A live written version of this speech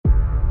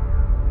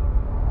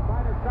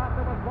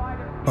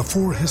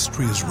Before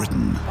history is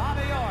written,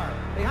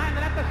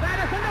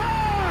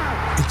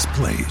 it's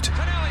played.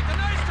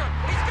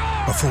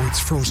 Before it's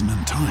frozen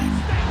in time,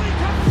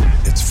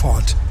 it's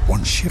fought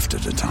one shift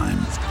at a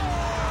time.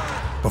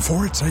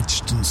 Before it's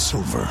etched in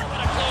silver,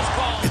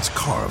 it's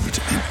carved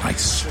in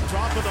ice.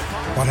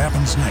 What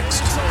happens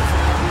next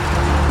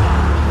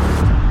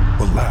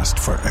will last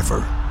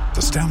forever.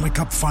 The Stanley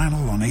Cup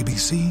Final on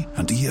ABC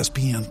and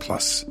ESPN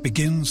Plus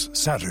begins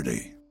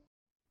Saturday.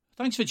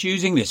 Thanks for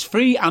choosing this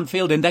free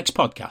Anfield Index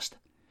podcast.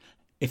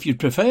 If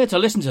you'd prefer to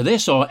listen to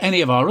this or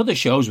any of our other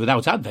shows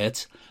without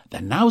adverts,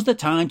 then now's the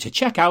time to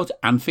check out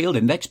Anfield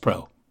Index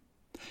Pro.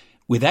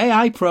 With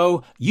AEye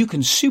Pro, you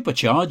can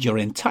supercharge your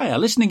entire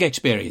listening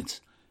experience.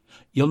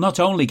 You'll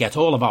not only get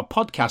all of our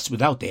podcasts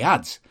without the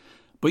ads,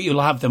 but you'll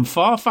have them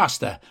far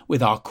faster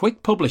with our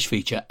quick publish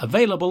feature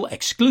available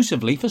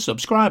exclusively for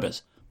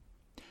subscribers.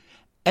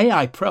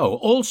 AEye Pro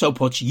also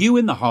puts you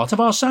in the heart of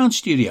our sound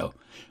studio,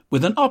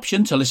 with an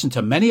option to listen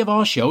to many of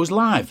our shows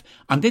live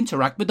and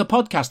interact with the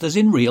podcasters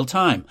in real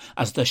time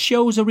as the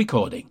shows are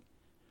recording.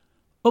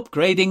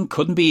 Upgrading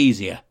couldn't be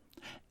easier.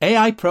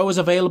 AEye Pro is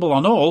available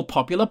on all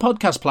popular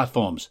podcast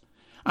platforms,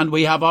 and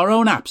we have our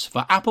own apps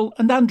for Apple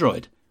and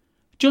Android.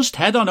 Just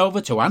head on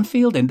over to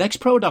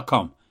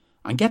AnfieldIndexPro.com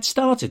and get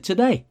started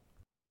today.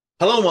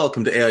 Hello and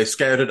welcome to AEye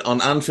Scouted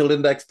on Anfield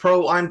Index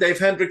Pro. I'm Dave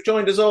Hendrick,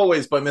 joined as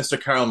always by Mr.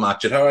 Carol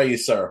Matchett. How are you,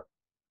 sir?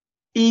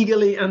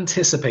 Eagerly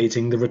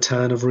anticipating the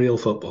return of real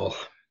football.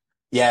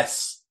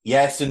 Yes,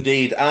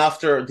 indeed.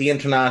 After the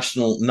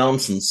international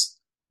nonsense,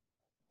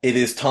 it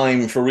is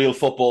time for real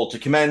football to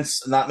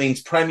commence, and that means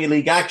Premier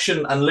League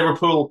action, and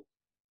Liverpool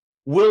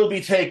will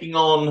be taking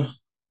on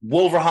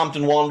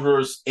Wolverhampton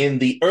Wanderers in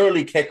the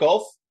early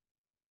kickoff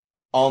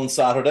on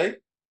Saturday.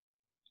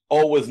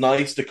 Always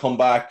nice to come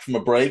back from a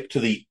break to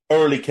the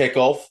early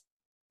kickoff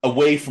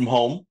away from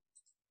home.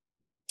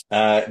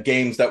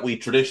 Games that we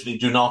traditionally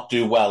do not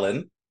do well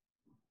in.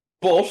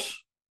 But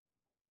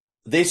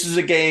this is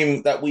a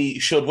game that we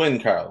should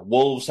win, Carl.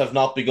 Wolves have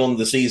not begun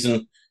the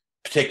season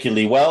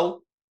particularly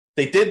well.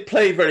 They did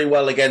play very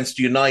well against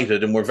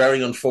United and were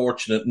very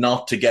unfortunate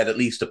not to get at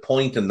least a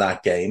point in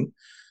that game.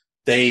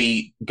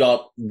 They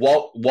got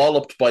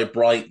walloped by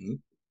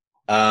Brighton.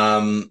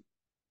 They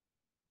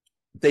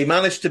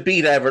managed to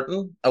beat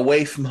Everton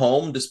away from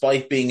home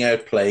despite being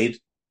outplayed.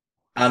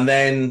 And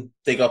then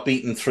they got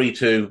beaten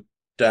 3-2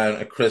 down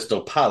at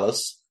Crystal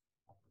Palace.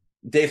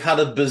 They've had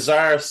a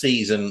bizarre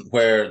season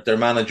where their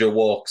manager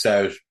walks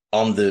out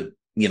on the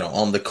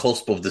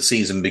cusp of the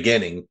season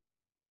beginning.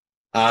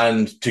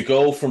 And to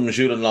go from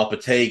Julian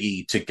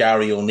Lopetegui to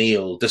Gary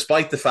O'Neill,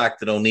 despite the fact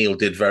that O'Neill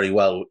did very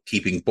well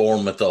keeping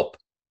Bournemouth up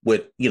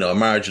with, a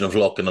margin of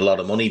luck and a lot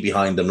of money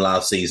behind them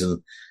last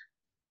season,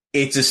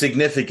 it's a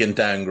significant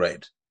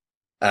downgrade.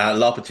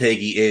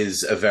 Lopetegui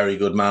is a very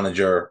good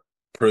manager,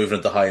 proven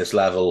at the highest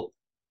level.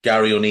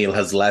 Gary O'Neill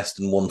has less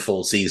than one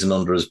full season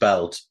under his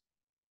belt.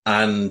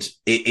 And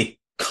it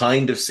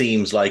kind of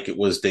seems like it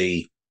was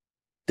the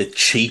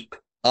cheap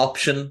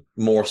option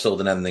more so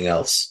than anything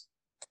else.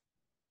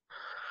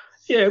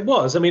 Yeah, it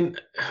was. I mean,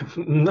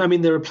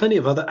 there are plenty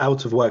of other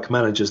out-of-work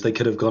managers they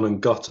could have gone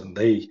and gotten.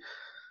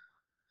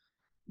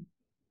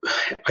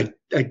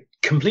 I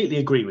completely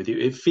agree with you.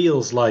 It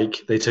feels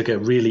like they took a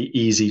really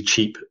easy,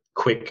 cheap,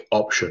 quick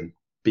option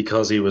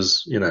because he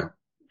was,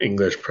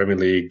 English Premier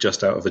League,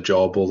 just out of a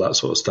job, all that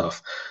sort of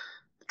stuff.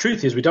 The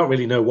truth is, we don't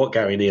really know what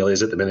Gary O'Neill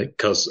is at the minute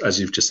because, as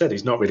you've just said,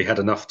 he's not really had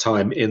enough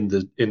time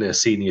in a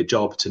senior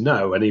job to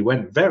know. And he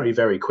went very,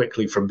 very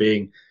quickly from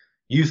being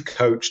youth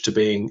coach to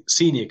being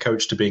senior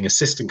coach to being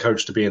assistant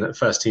coach to being a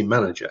first-team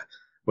manager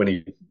when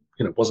he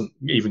wasn't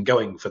even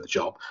going for the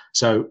job.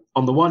 So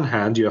on the one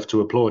hand, you have to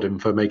applaud him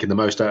for making the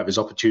most out of his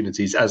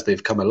opportunities as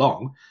they've come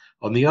along.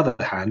 On the other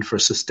hand, for a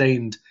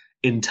sustained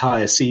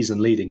entire season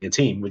leading a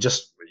team,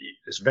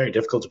 it's very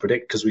difficult to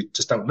predict because we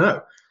just don't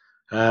know.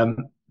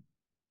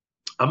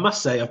 I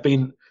must say I've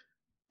been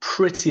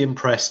pretty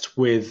impressed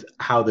with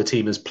how the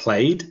team has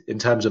played in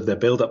terms of their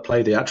build-up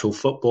play, the actual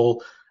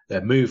football, their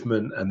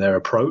movement and their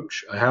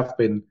approach. I have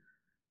been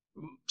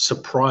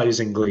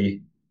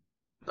surprisingly,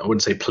 I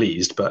wouldn't say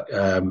pleased, but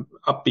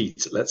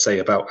upbeat, let's say,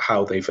 about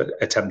how they've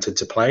attempted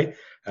to play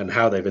and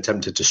how they've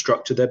attempted to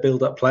structure their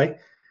build-up play.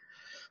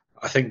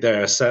 I think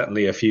there are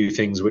certainly a few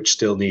things which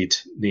still need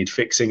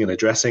fixing and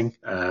addressing.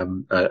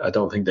 I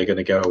don't think they're going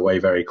to go away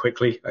very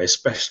quickly. I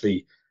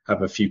especially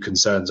have a few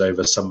concerns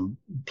over some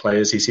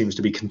players he seems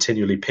to be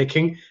continually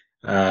picking,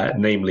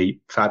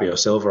 namely Fabio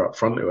Silva up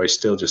front, who I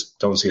still just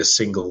don't see a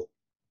single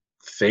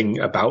thing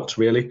about,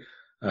 really.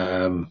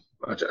 I don't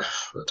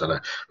know.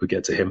 We'll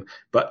get to him.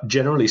 But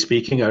generally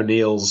speaking,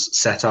 O'Neill's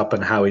setup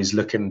and how he's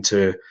looking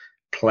to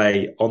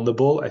play on the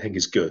ball, I think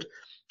is good.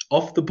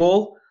 Off the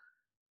ball,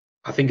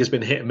 I think has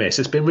been hit and miss.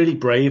 It's been really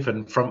brave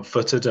and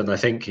front-footed, and I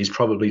think he's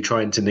probably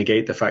trying to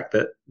negate the fact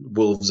that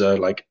Wolves are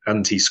like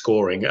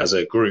anti-scoring as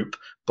a group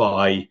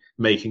by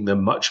making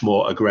them much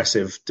more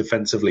aggressive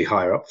defensively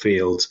higher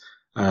upfield,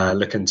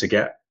 looking to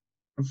get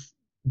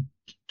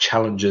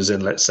challenges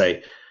in, let's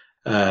say,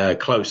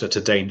 closer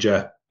to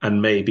danger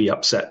and maybe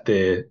upset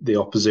the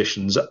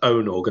opposition's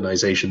own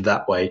organisation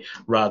that way,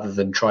 rather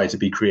than try to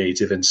be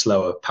creative in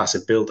slower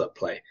passive build-up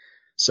play.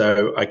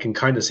 So I can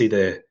kind of see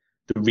the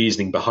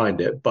reasoning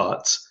behind it,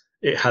 but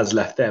it has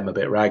left them a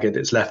bit ragged.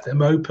 It's left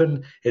them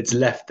open. It's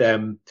left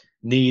them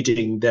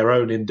needing their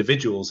own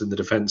individuals in the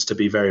defence to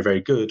be very,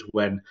 very good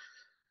when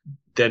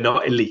they're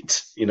not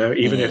elite.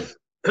 Even if,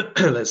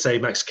 let's say,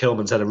 Max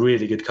Kilman's had a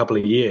really good couple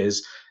of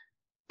years,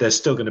 there's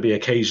still going to be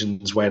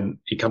occasions when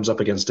he comes up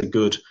against a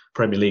good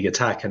Premier League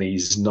attack and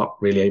he's not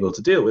really able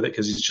to deal with it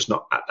because he's just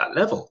not at that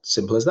level.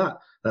 Simple as that.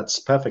 That's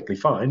perfectly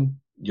fine.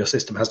 Your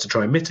system has to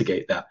try and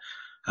mitigate that.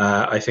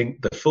 I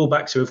think the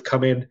fullbacks who have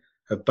come in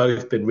have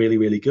both been really,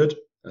 really good.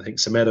 I think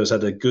Semedo's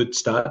had a good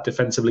start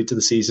defensively to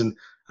the season.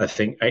 I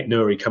think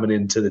Aït-Nouri coming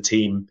into the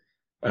team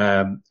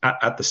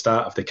at the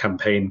start of the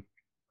campaign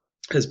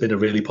has been a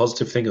really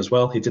positive thing as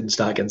well. He didn't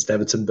start against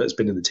Everton, but has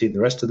been in the team the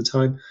rest of the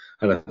time.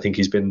 And I think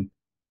he's been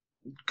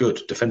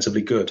good,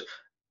 defensively good,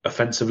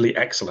 offensively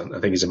excellent. I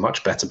think he's a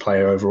much better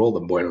player overall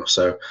than Bueno.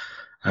 So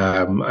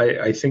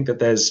I think that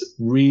there's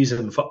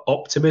reason for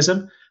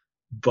optimism,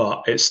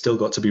 but it's still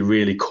got to be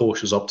really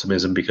cautious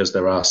optimism because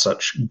there are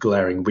such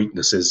glaring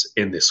weaknesses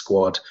in this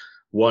squad.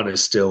 One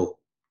is still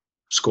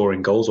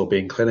scoring goals or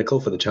being clinical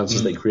for the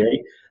chances they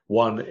create.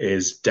 One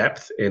is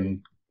depth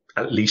in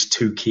at least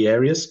two key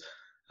areas.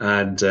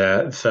 And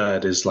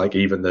third is like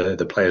even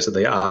the players that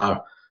they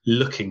are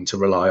looking to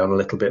rely on a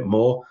little bit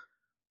more.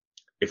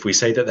 If we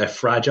say that they're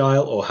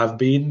fragile or have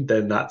been,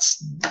 then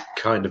that's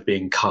kind of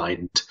being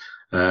kind.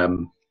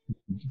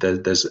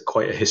 There's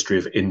quite a history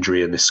of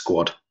injury in this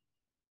squad.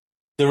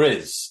 There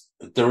is.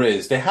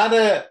 They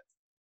had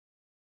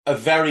a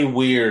very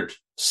weird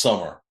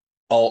summer,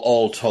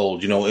 all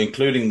told,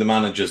 including the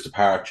manager's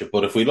departure.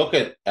 But if we look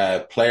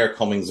at player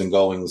comings and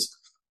goings,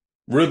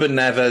 Ruben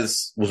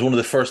Neves was one of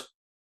the first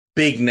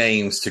big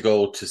names to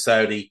go to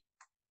Saudi.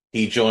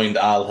 He joined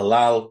Al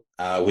Hilal,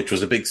 which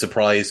was a big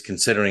surprise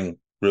considering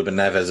Ruben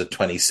Neves at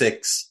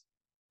 26.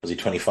 Was he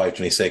 25,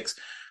 26?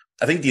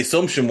 I think the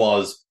assumption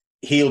was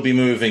he'll be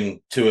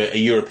moving to a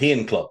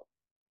European club.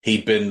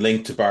 He'd been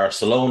linked to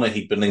Barcelona.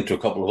 He'd been linked to a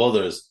couple of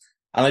others.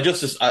 And I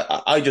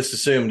just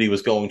assumed he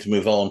was going to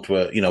move on to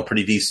a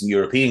pretty decent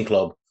European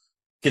club,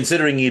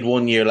 considering he had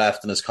 1 year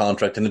left in his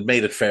contract and had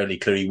made it fairly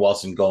clear he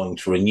wasn't going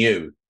to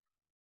renew.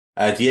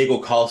 Diego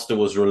Costa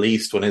was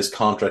released when his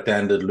contract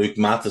ended. Luke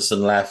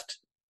Matheson left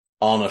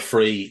on a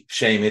free.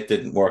 Shame it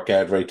didn't work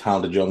out. Very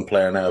talented young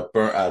player now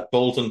at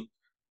Bolton.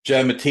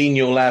 João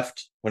Moutinho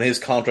left when his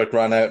contract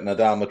ran out and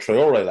Adama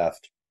Traore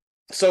left.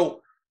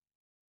 So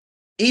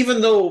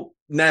even though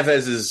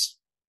Neves'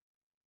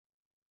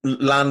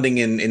 landing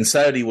in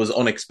Saudi was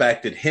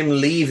unexpected, him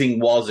leaving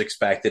was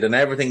expected, and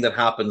everything that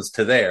happens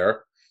to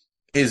there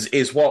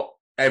is what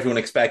everyone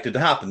expected to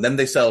happen. Then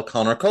they sell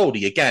Connor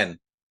Cody again.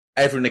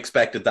 Everyone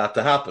expected that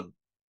to happen.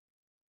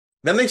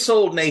 Then they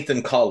sold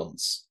Nathan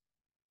Collins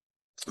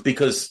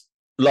because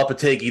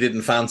Lopetegui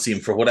didn't fancy him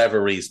for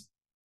whatever reason.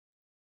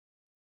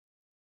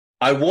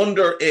 I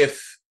wonder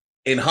if,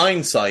 in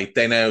hindsight,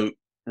 they now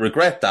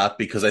regret that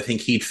because I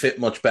think he'd fit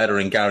much better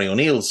in Gary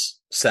O'Neill's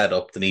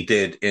setup than he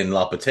did in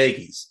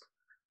Lopetegui's.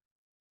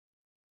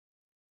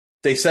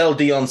 They sell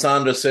Dion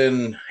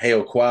Sanderson,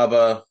 Heo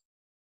Kwaba.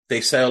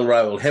 They sell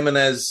Raul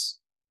Jimenez.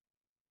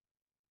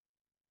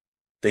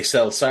 They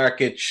sell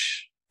Sarkic.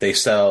 They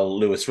sell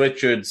Lewis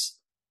Richards.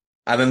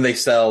 And then they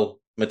sell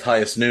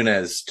Matheus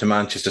Nunes to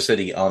Manchester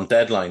City on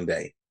deadline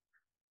day.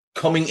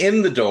 Coming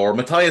in the door,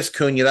 Matheus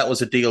Cunha, that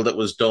was a deal that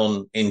was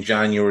done in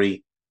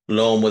January,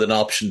 loan with an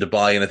option to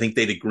buy, and I think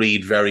they'd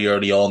agreed very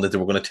early on that they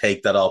were going to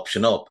take that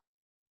option up.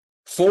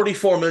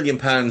 £44 million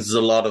is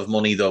a lot of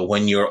money, though,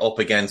 when you're up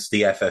against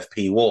the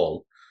FFP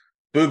wall.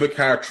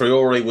 Boubacar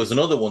Traore was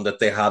another one that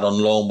they had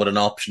on loan with an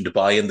option to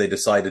buy, and they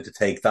decided to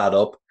take that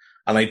up,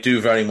 and I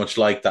do very much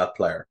like that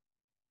player.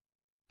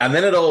 And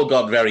then it all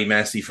got very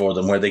messy for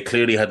them, where they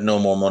clearly had no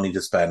more money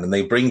to spend, and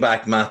they bring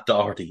back Matt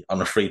Doherty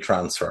on a free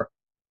transfer.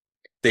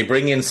 They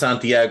bring in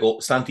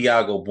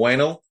Santiago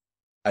Bueno,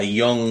 a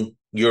young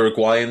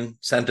Uruguayan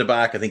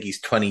centre-back. I think he's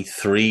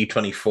 23,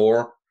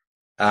 24.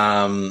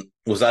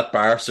 Was at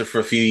Barca for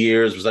a few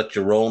years, was at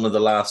Girona the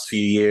last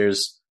few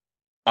years.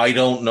 I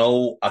don't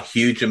know a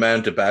huge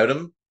amount about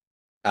him.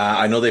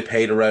 I know they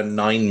paid around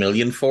 9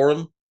 million for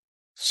him,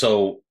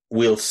 so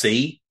we'll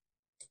see.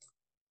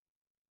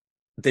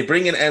 They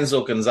bring in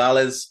Enzo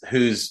Gonzalez,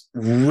 who's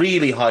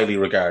really highly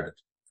regarded.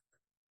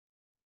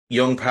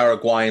 Young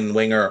Paraguayan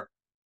winger,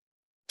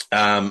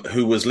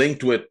 who was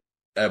linked with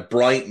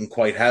Brighton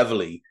quite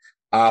heavily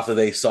after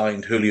they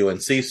signed Julio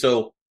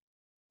Enciso.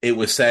 It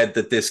was said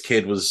that this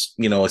kid was,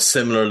 a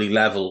similar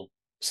level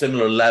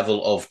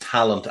of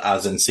talent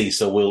as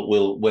Enciso.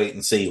 We'll wait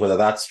and see whether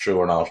that's true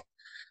or not.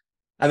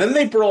 And then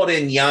they brought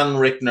in Jean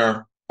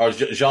Rickner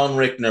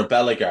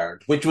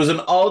Bellegarde, which was an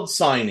odd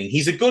signing.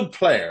 He's a good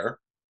player.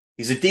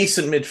 He's a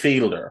decent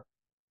midfielder.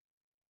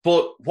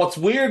 But what's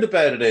weird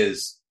about it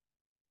is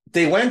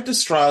they went to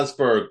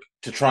Strasbourg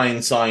to try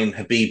and sign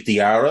Habib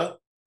Diarra,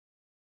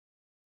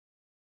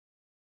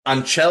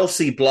 and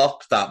Chelsea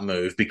blocked that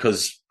move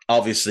because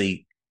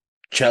obviously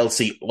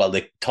Chelsea, well,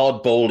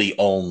 Todd Bowley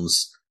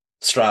owns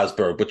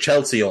Strasbourg, but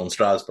Chelsea owns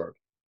Strasbourg.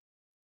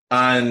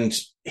 And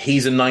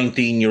he's a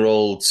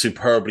 19-year-old,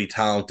 superbly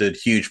talented,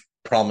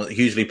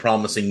 hugely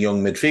promising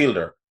young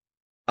midfielder.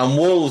 And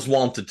Wolves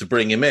wanted to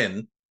bring him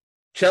in.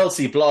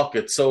 Chelsea block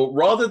it. So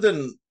rather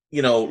than,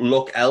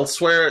 look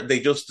elsewhere, they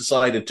just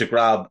decided to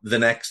grab the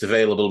next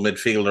available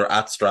midfielder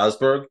at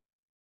Strasbourg,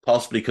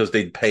 possibly because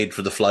they'd paid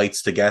for the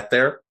flights to get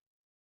there.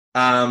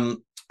 And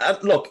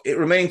look, it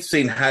remains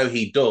seen how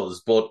he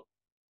does, but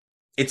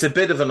it's a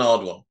bit of an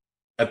odd one,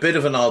 a bit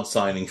of an odd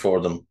signing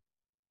for them.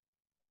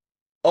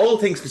 All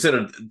things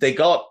considered, they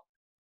got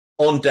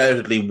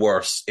undoubtedly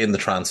worse in the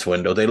transfer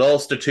window. They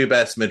lost their two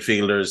best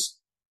midfielders.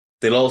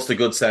 They lost a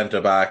good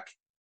centre-back.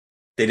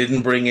 They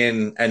didn't bring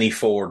in any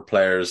forward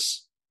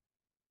players.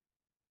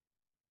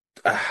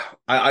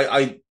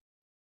 I'd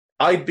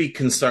be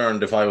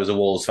concerned if I was a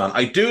Wolves fan.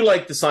 I do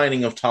like the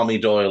signing of Tommy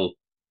Doyle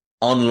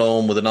on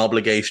loan with an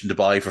obligation to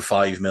buy for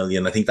 $5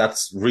 million. I think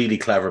that's really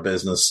clever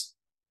business.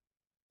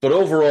 But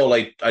overall,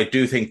 I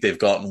do think they've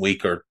gotten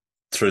weaker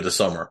through the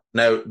summer.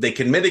 Now, they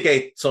can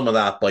mitigate some of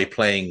that by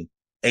playing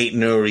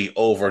Aït-Nouri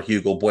over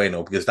Hugo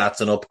Bueno, because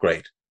that's an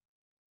upgrade.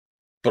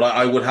 But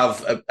I would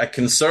have a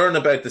concern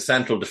about the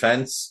central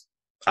defence.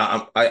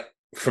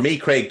 For me,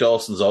 Craig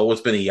Dawson's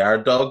always been a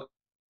yard dog.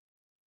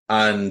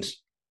 And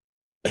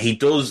he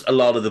does a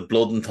lot of the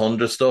blood and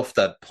thunder stuff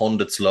that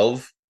pundits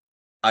love.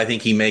 I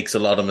think he makes a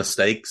lot of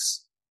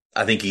mistakes.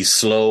 I think he's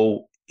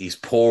slow. He's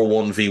poor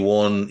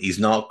 1v1. He's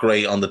not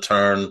great on the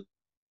turn.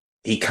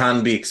 He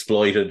can be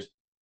exploited.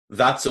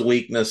 That's a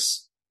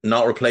weakness.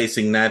 Not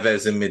replacing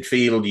Neves in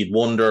midfield, you'd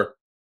wonder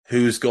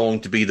who's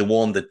going to be the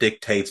one that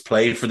dictates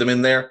play for them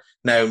in there.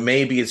 Now,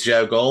 maybe it's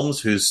João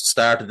Gomes who's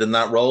started in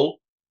that role.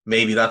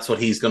 Maybe that's what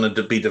he's going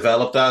to be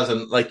developed as.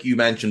 And like you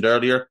mentioned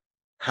earlier,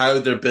 how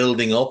they're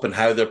building up and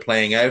how they're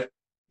playing out,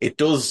 it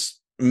does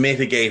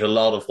mitigate a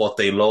lot of what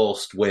they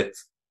lost with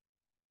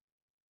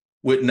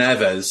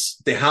Neves.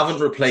 They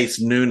haven't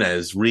replaced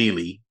Núñez,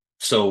 really.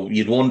 So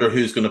you'd wonder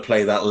who's going to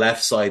play that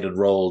left-sided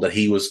role that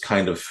he was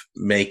kind of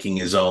making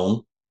his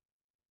own.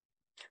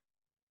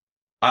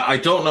 I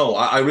don't know.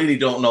 I really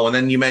don't know. And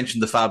then you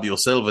mentioned the Fabio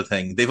Silva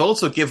thing. They've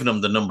also given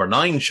him the number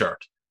 9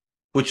 shirt,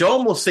 which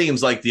almost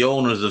seems like the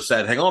owners have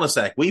said, hang on a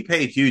sec, we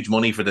paid huge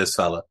money for this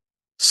fella.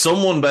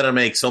 Someone better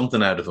make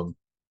something out of him,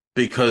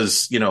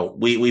 because,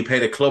 we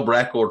paid a club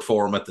record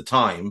for him at the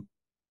time.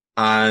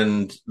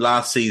 And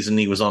last season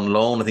he was on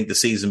loan. I think the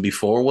season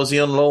before, was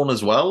he on loan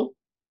as well?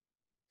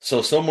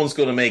 So someone's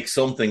going to make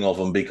something of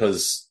him,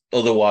 because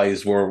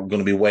otherwise we're going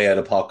to be way out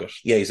of pocket.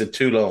 Yeah, he's had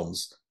 2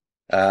 loans.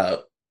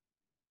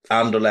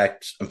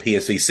 Anderlecht and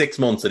PSV, 6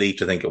 months at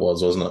each, I think it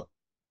was, wasn't it?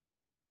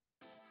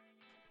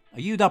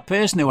 Are you that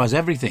person who has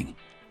everything?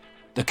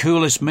 The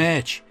coolest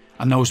merch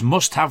and those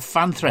must-have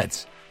fan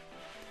threads?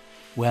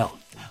 Well,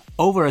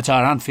 over at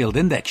our Anfield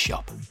Index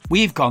shop,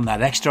 we've gone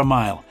that extra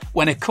mile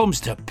when it comes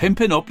to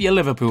pimping up your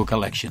Liverpool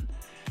collection.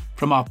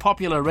 From our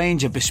popular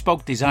range of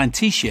bespoke design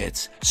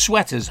t-shirts,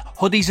 sweaters,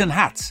 hoodies and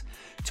hats,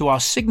 to our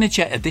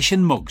signature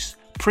edition mugs,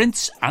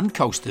 prints and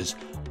coasters,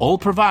 all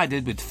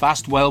provided with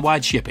fast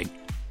worldwide shipping.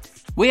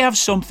 We have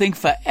something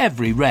for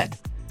every red.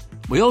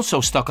 We also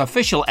stock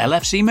official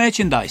LFC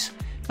merchandise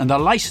and are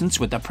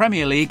licensed with the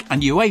Premier League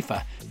and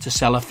UEFA to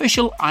sell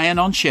official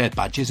iron-on shirt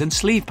badges and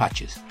sleeve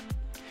patches.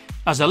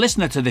 As a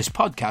listener to this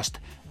podcast,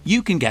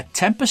 you can get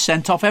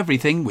 10% off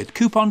everything with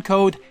coupon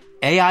code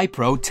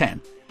AIPRO10.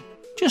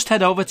 Just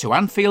head over to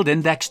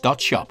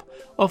AnfieldIndex.shop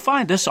or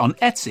find us on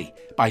Etsy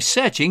by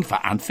searching for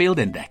Anfield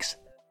Index.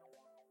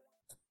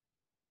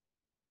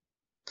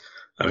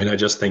 I mean, I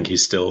just think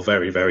he's still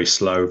very, very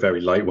slow,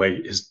 very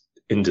lightweight, is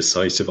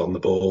indecisive on the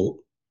ball.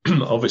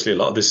 Obviously, a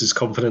lot of this is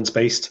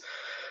confidence-based.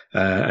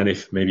 And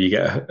if maybe you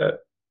get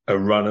a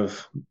run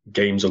of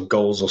games or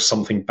goals or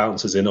something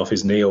bounces in off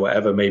his knee or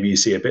whatever, maybe you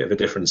see a bit of a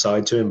different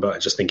side to him. But I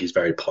just think he's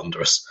very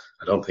ponderous.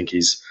 I don't think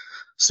he's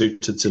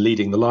suited to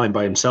leading the line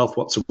by himself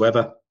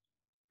whatsoever.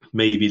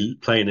 Maybe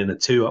playing in a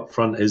 2 up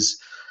front is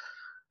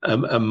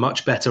a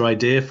much better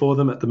idea for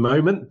them at the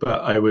moment.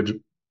 But I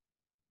would,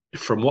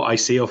 from what I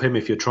see of him,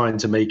 if you're trying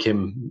to make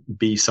him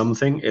be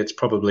something, it's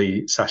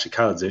probably Sasha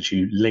Kaladzic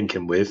you link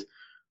him with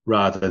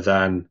rather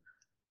than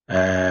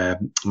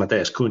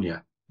Mateus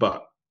Cunha.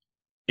 But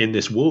in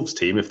this Wolves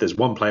team, if there's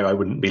one player I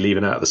wouldn't be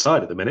leaving out of the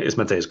side at the minute, it's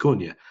Mateus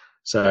Cunha.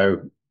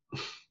 So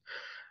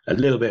a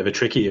little bit of a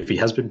tricky if he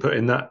has been put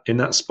in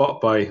that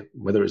spot by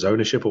whether it's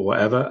ownership or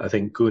whatever. I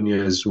think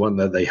Cunha is one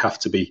that they have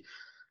to be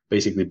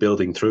basically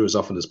building through as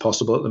often as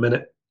possible at the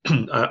minute.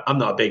 I'm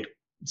not a big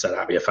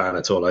Sarabia fan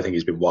at all. I think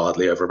he's been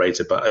wildly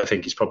overrated, but I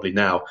think he's probably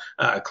now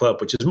at a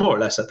club which is more or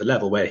less at the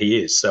level where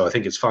he is. So I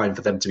think it's fine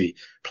for them to be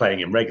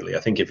playing him regularly.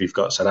 I think if you've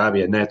got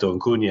Sarabia, Neto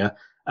and Cunha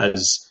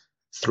as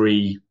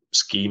 3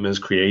 schemers,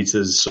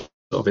 creators, sort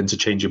of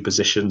interchanging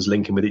positions,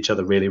 linking with each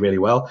other really, really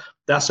well,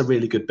 that's a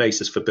really good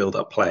basis for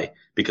build-up play,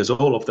 because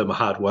all of them are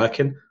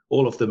hard-working,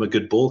 all of them are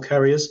good ball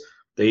carriers.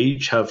 They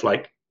each have,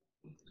 like,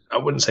 I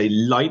wouldn't say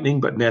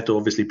lightning, but Neto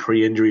obviously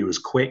pre-injury was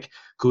quick.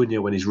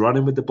 Cunha, when he's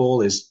running with the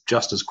ball, is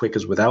just as quick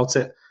as without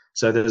it.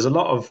 So there's a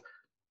lot of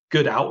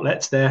good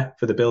outlets there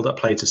for the build-up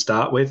play to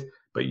start with,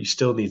 but you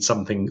still need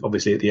something,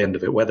 obviously, at the end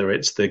of it, whether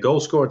it's the goal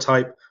scorer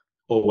type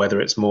or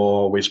whether it's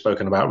more, we've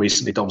spoken about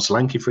recently, Dom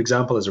Solanke, for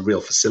example, as a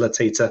real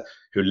facilitator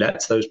who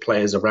lets those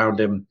players around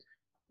him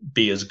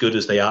be as good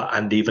as they are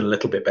and even a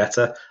little bit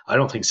better. I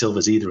don't think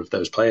Silva's either of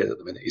those players at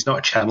the minute. He's not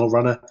a channel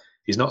runner.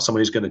 He's not someone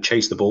who's going to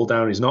chase the ball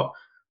down. He's not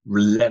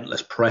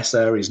relentless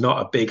presser. He's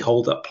not a big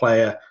hold-up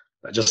player.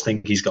 I just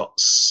think he's got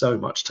so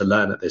much to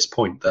learn at this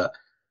point that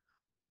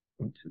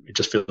it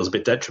just feels a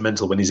bit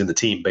detrimental when he's in the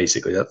team,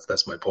 basically.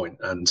 That's my point.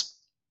 And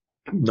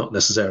not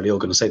necessarily all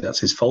going to say that's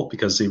his fault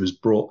because he was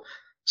brought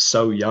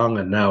so young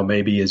and now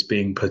maybe is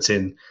being put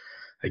in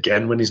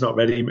again when he's not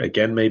ready.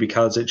 Again, maybe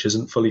Kalajic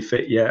isn't fully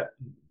fit yet.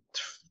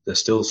 They're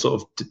still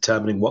sort of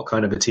determining what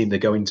kind of a team they're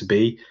going to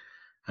be.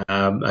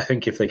 I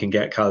think if they can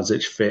get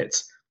Kalajic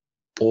fit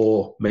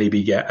or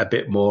maybe get a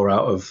bit more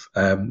out of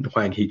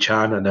Hwang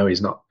Hee-chan, I know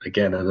he's not,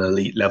 again, an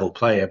elite level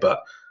player,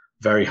 but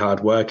very hard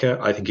worker.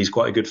 I think he's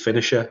quite a good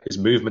finisher. His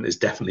movement is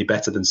definitely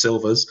better than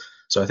Silva's.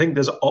 So I think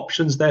there's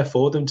options there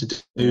for them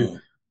to do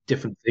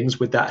different things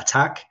with that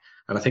attack.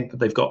 And I think that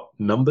they've got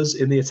numbers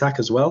in the attack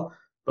as well.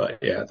 But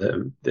yeah,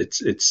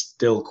 it's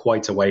still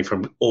quite away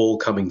from all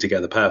coming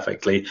together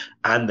perfectly.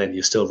 And then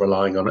you're still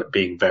relying on it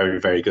being very,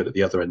 very good at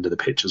the other end of the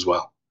pitch as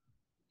well.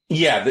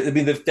 Yeah, I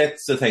mean,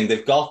 that's the thing.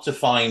 They've got to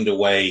find a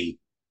way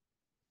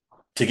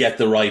to get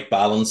the right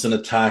balance in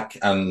attack.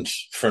 And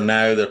for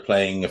now, they're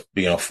playing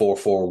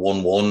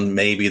 4-4-1-1.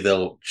 Maybe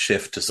they'll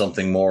shift to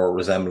something more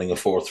resembling a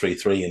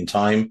 4-3-3 in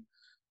time.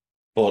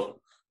 But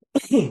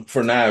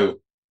for now,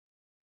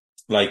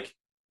 like,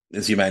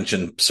 as you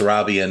mentioned,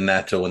 Sarabia and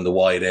Neto in the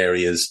wide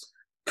areas,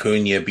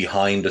 Cunha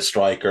behind a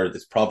striker,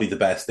 that's probably the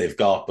best they've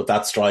got. But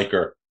that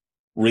striker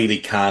really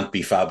can't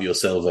be Fabio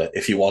Silva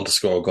if you want to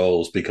score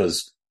goals,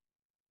 because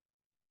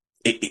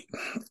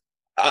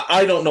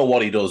I don't know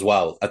what he does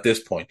well at this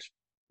point.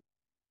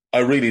 I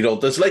really don't.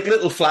 There's like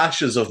little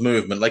flashes of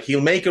movement. Like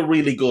he'll make a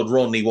really good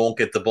run, he won't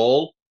get the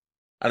ball.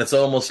 And it's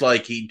almost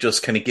like he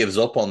just kind of gives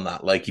up on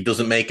that. Like he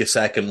doesn't make a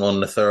second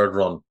run, a third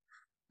run.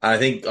 And I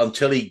think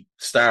until he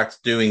starts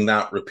doing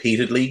that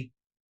repeatedly,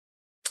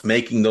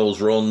 making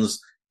those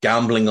runs,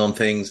 gambling on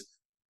things,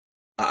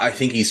 I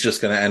think he's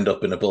just going to end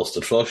up in a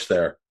busted flush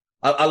there.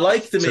 I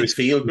like the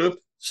midfield group.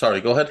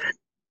 Sorry, go ahead.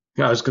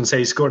 Yeah, I was going to say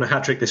he's scoring a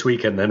hat-trick this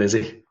weekend then, is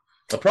he?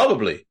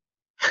 Probably.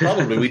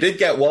 We did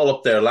get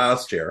Wallop there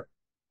last year,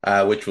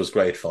 which was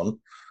great fun.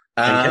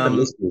 And Kevin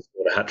Liston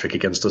scored a hat-trick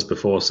against us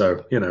before,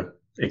 so,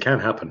 it can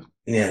happen.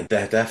 Yeah,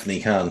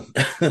 definitely can.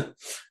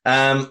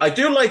 I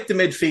do like the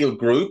midfield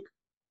group.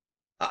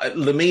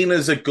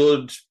 Lemina's a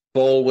good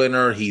ball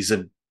winner. He's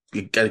a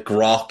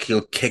grok.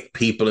 He'll kick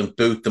people and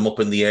boot them up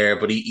in the air,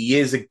 but he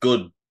is a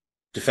good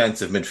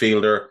defensive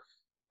midfielder.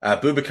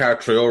 Boubacar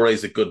Traore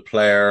is a good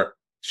player.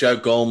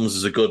 João Gomes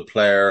is a good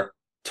player.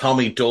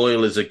 Tommy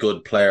Doyle is a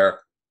good player.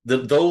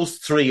 Those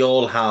three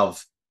all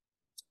have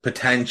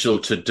potential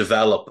to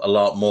develop a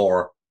lot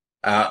more.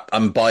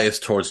 I'm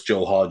biased towards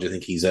Joe Hodge. I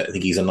think he's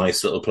a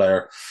nice little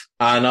player.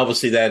 And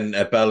obviously then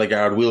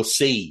Bellegarde, we'll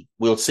see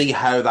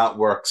how that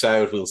works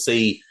out. We'll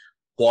see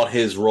what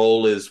his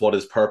role is, what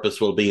his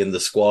purpose will be in the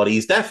squad.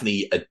 He's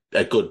definitely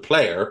a good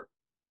player.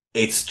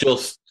 It's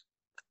just,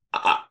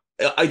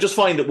 I just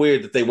find it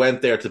weird that they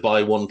went there to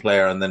buy one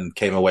player and then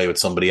came away with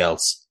somebody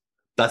else.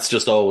 That's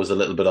just always a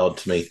little bit odd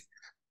to me.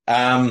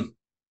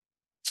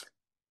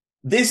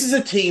 This is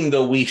a team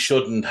that we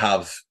shouldn't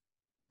have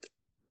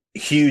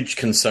huge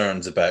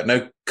concerns about.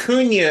 Now,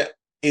 Cunha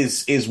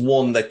is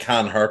one that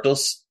can hurt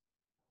us.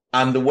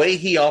 And the way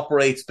he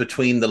operates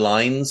between the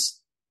lines,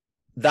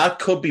 that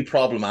could be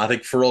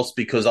problematic for us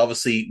because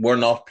obviously we're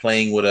not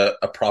playing with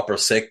a proper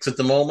six at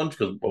the moment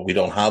because we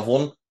don't have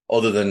one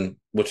other than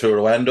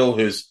Wataru Endo,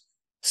 who's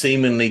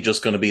seemingly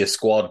just going to be a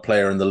squad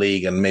player in the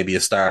league and maybe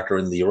a starter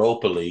in the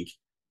Europa League.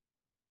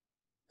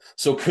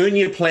 So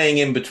Cunha playing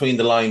in between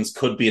the lines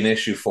could be an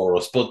issue for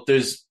us, but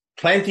there's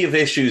plenty of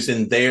issues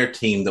in their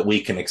team that we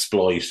can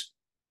exploit.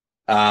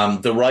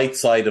 The right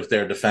side of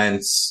their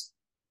defence,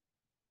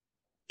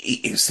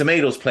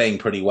 Semedo's playing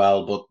pretty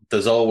well, but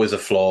there's always a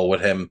flaw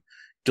with him.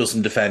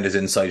 Doesn't defend his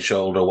inside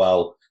shoulder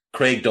well.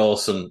 Craig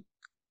Dawson,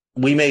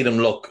 we made him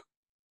look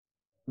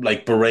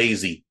like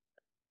Baresi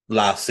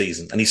last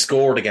season, and he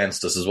scored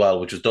against us as well,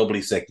 which was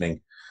doubly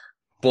sickening.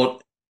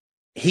 But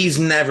he's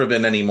never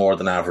been any more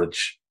than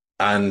average,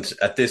 and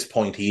at this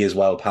point he is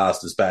well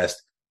past his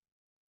best.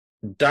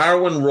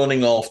 Darwin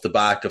running off the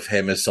back of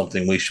him is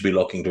something we should be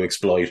looking to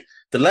exploit.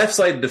 The left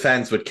side of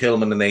defence with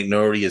Kilman and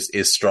Aït-Nouri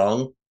is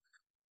strong.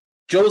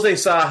 Jose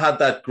Sa had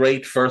that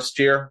great first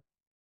year,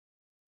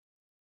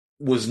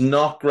 was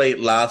not great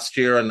last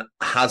year, and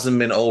hasn't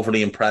been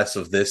overly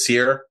impressive this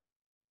year.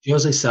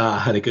 Jose Sa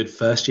had a good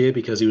first year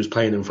because he was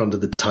playing in front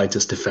of the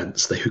tightest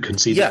defence, who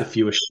conceded the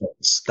fewest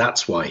shots.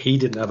 That's why he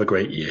didn't have a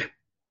great year.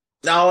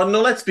 No,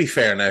 let's be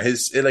fair now.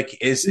 His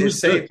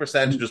save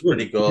percentage was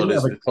pretty good.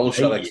 His post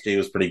shot XG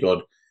was pretty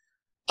good.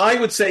 I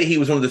would say he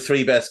was one of the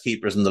three best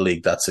keepers in the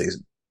league that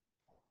season.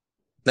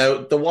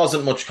 Now, there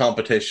wasn't much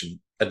competition,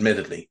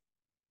 admittedly.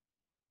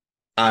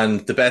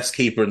 and the best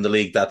keeper in the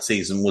league that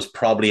season was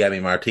probably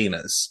Emi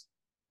Martinez.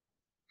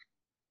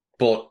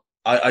 But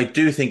I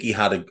do think he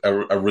had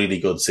a really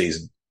good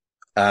season.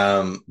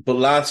 But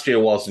last year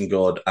wasn't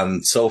good,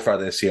 and so far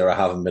this year I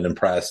haven't been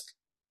impressed.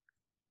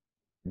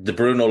 The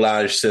Bruno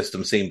Lage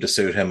system seemed to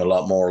suit him a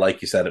lot more.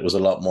 Like you said, it was a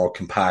lot more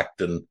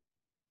compact, and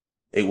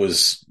it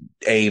was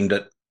aimed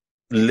at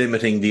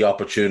limiting the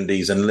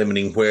opportunities and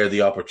limiting where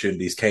the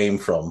opportunities came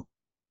from.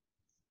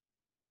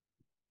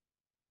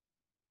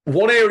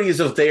 What areas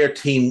of their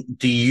team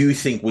do you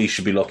think we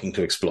should be looking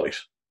to exploit?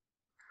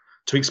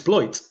 To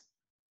exploit?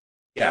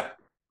 Yeah.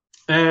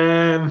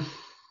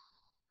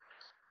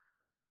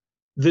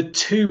 The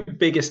two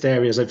biggest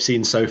areas I've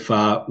seen so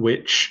far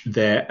which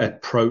their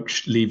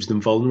approach leaves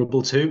them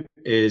vulnerable to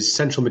is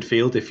central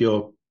midfield, if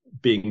you're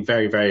being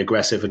very, very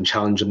aggressive and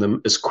challenging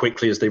them as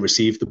quickly as they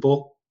receive the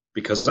ball.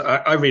 Because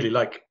I really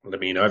like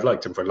Lamina. I've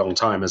liked him for a long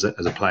time as a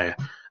player.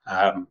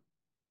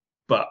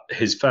 But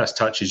his first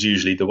touch is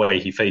usually the way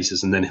he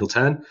faces and then he'll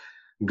turn.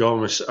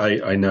 Gomes,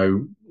 I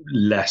know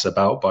less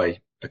about by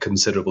a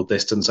considerable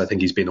distance. I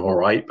think he's been all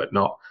right, but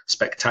not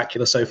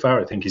spectacular so far.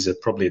 I think he's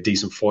probably a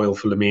decent foil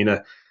for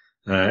Lamina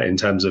in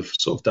terms of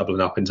sort of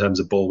doubling up in terms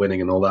of ball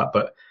winning and all that.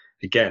 But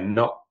again,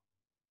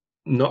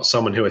 not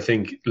someone who I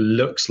think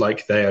looks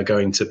like they are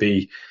going to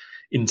be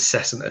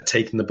incessant at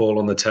taking the ball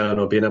on the turn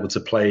or being able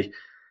to play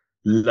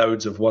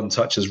loads of one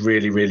touches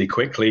really, really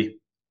quickly.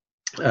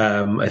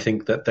 I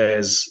think that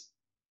there's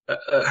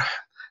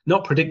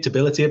not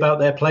predictability about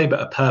their play,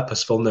 but a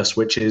purposefulness,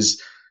 which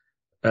is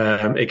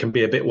it can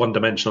be a bit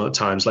one-dimensional at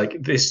times.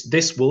 Like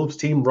this Wolves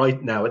team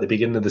right now at the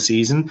beginning of the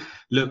season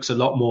looks a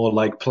lot more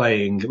like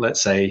playing,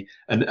 let's say,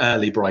 an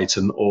early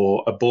Brighton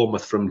or a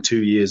Bournemouth from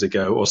 2 years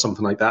ago or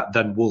something like that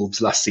than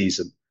Wolves last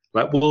season.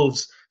 Like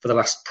Wolves for the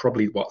last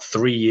probably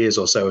 3 years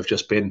or so have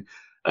just been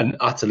an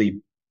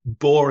utterly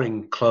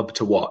boring club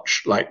to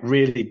watch. Like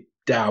really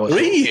dour.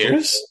 3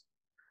 years?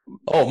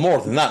 Oh, more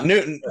than that.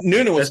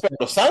 Nuno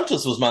Espirito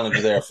Santos was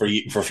manager there for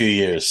a few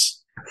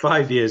years.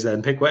 5 years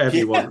then, pick whatever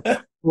you want.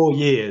 4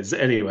 years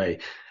anyway.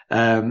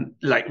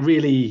 Like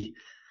really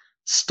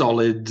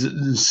stolid,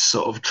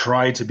 sort of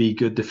try to be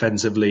good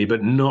defensively,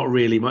 but not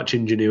really much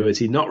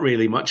ingenuity, not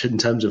really much in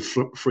terms of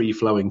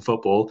free-flowing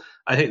football.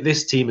 I think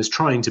this team is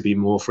trying to be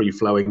more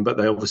free-flowing, but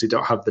they obviously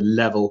don't have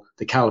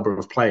the caliber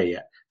of player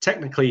yet.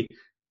 Technically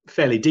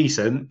fairly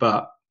decent,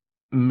 but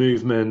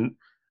movement,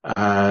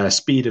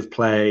 speed of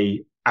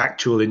play,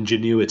 actual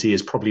ingenuity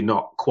is probably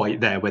not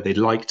quite there where they'd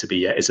like to be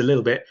yet. It's a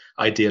little bit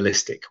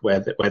idealistic where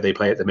they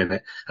play at the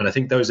minute. And I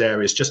think those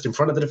areas just in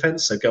front of the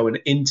defence, so going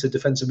into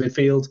defensive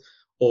midfield,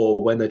 or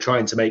when they're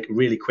trying to make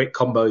really quick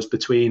combos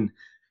between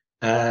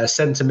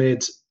centre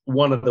mid,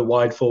 one of the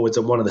wide forwards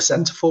and one of the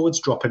centre forwards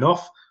dropping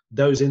off,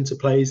 those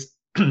interplays,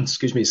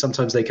 excuse me,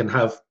 sometimes they can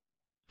have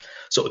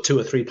sort of 2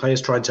 or 3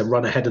 players trying to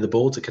run ahead of the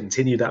ball to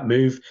continue that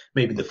move.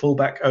 Maybe the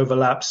fullback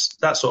overlaps,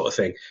 that sort of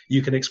thing.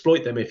 You can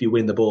exploit them if you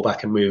win the ball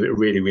back and move it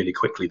really, really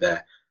quickly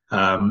there.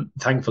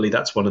 Thankfully,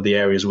 that's one of the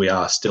areas we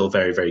are still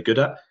very, very good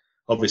at.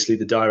 Obviously,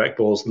 the direct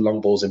balls, the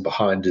long balls in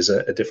behind is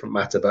a different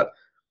matter. But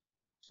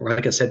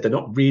like I said, they're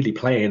not really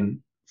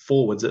playing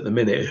forwards at the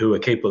minute who are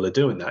capable of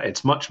doing that.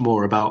 It's much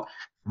more about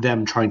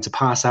them trying to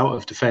pass out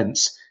of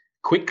defence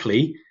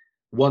quickly,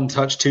 1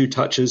 touch, 2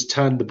 touches,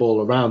 turn the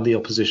ball around the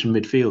opposition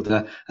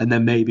midfielder, and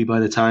then maybe by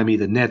the time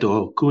either Ned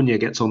or Cunha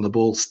gets on the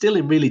ball, still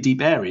in really deep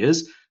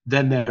areas,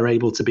 then they're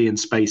able to be in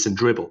space and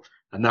dribble.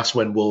 And that's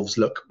when Wolves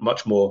look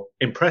much more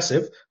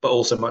impressive, but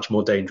also much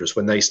more dangerous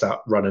when they start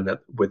running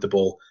with the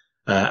ball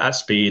at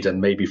speed and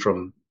maybe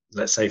from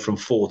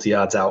 40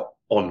 yards out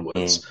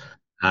onwards.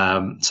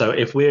 So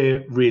if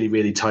we're really,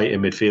 really tight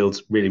in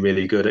midfield, really,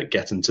 really good at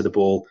getting to the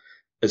ball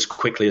as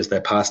quickly as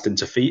they're passed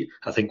into feet,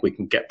 I think we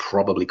can get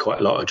probably quite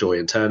a lot of joy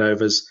in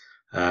turnovers.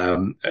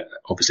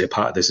 Obviously, a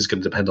part of this is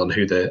going to depend on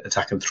who the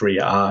attacking 3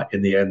 are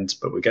in the end,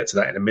 but we'll get to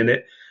that in a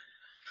minute.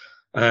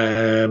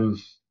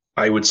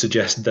 I would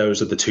suggest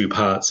those are the 2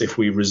 parts. If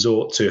we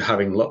resort to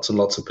having lots and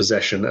lots of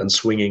possession and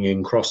swinging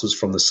in crosses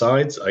from the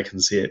sides, I can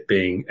see it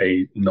being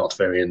a not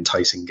very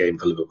enticing game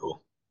for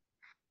Liverpool.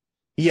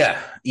 Yeah.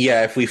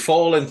 If we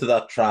fall into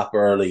that trap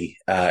early,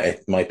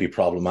 it might be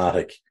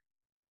problematic.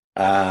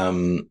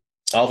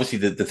 Obviously,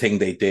 the thing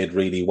they did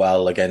really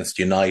well against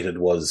United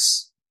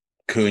was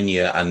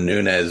Cunha and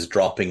Núñez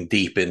dropping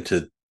deep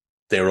into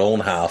their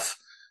own half,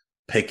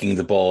 picking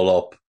the ball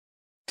up,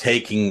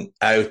 taking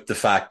out the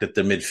fact that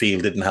the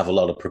midfield didn't have a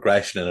lot of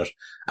progression in it,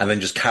 and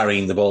then just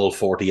carrying the ball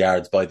 40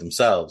 yards by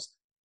themselves.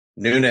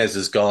 Núñez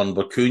is gone,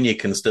 but Cunha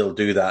can still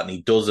do that, and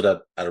he does it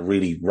at a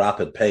really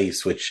rapid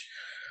pace, which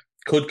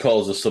could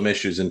cause us some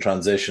issues in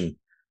transition.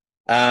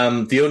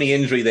 The only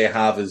injury they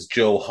have is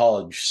Joe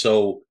Hodge,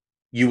 so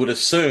you would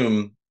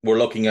assume we're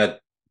looking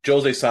at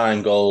Jose Sarr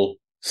in goal,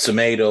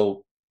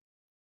 Semedo,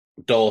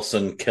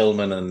 Dawson,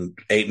 Kilman, and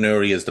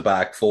Aït-Nouri as the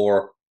back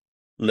 4,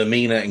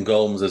 Lamina and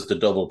Gomes as the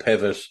double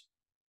pivot,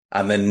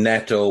 and then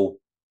Neto,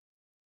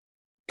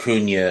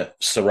 Cunha,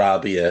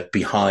 Sarabia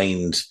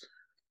behind.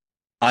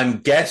 I'm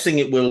guessing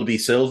it will be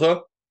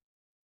Silva.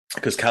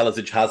 because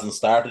Kalisic hasn't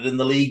started in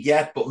the league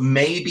yet, but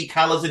maybe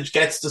Kalisic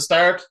gets to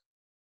start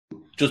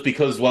just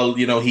because, well,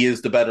 he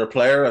is the better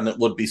player and it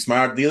would be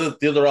smart. The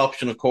other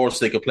option, of course,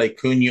 they could play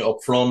Cunha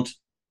up front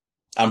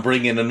and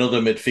bring in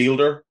another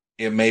midfielder.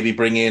 Maybe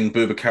bring in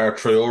Boubacar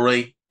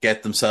Traore,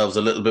 get themselves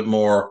a little bit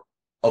more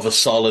of a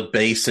solid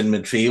base in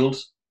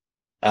midfield.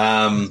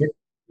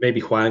 Maybe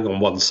Hwang on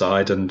one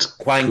side and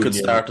Hwang could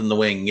start on the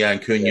wing,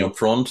 and Cunha up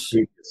front.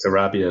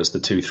 Sarabia as the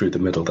two through the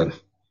middle then.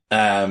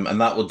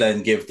 And that would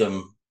then give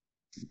them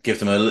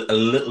a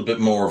little bit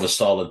more of a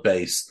solid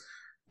base.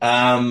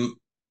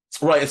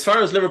 Right, as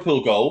far as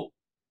Liverpool go,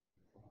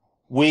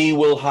 we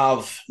will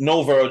have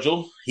no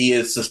Virgil. He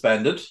is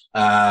suspended.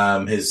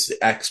 His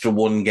extra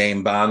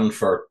 1-game ban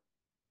for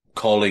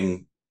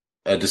calling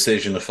a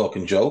decision a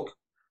fucking joke.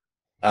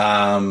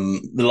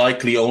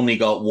 Likely only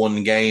got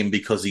 1 game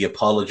because he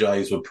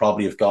apologized, would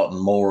probably have gotten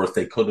more if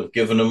they could have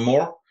given him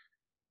more.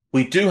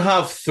 We do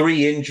have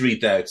 3 injury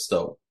doubts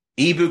though.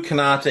 Ibu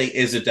Kanate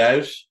is a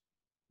doubt.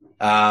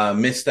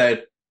 Missed out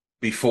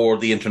before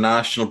the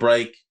international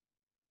break.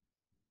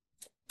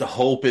 The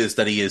hope is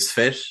that he is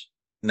fit.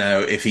 Now,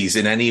 if he's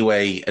in any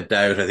way a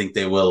doubt, I think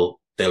they'll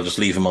just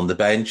leave him on the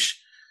bench.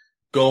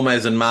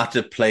 Gomez and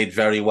Matip played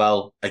very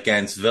well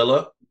against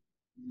Villa.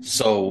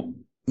 So,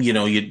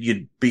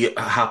 you'd be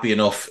happy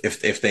enough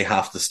if they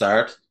have to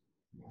start.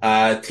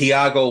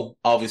 Thiago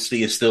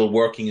obviously is still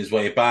working his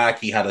way back.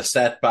 He had a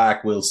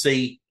setback. We'll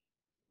see.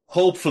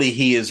 Hopefully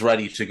he is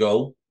ready to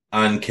go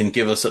and can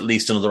give us at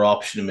least another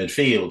option in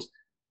midfield.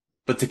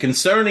 But the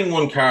concerning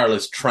one, Carl,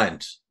 is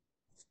Trent.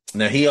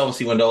 Now, he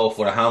obviously went off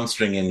with a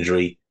hamstring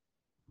injury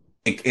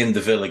in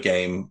the Villa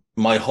game.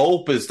 My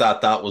hope is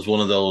that was one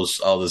of those,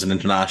 there's an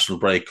international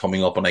break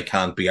coming up and I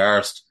can't be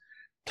arsed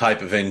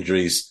type of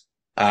injuries.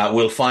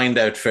 We'll find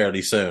out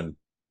fairly soon.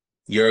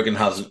 Jurgen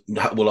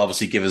will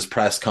obviously give his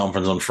press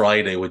conference on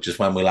Friday, which is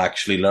when we'll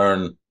actually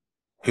learn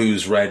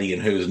who's ready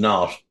and who's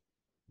not.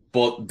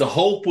 But the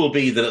hope will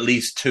be that at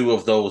least 2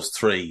 of those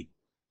 3,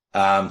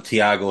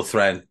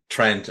 Thiago,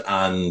 Trent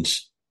and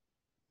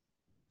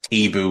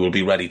Ibu will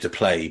be ready to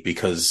play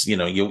because, you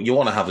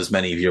want to have as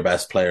many of your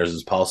best players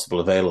as possible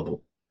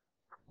available.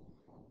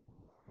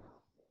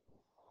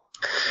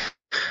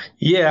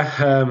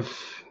 Yeah.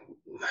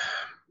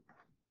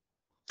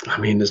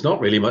 There's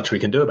not really much we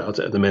can do about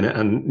it at the minute.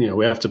 And,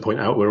 we have to point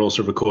out we're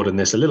also recording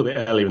this a little bit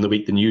earlier in the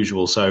week than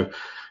usual. So,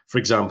 for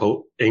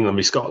example, England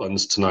v Scotland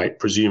tonight,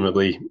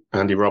 presumably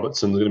Andy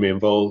Robertson's going to be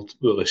involved.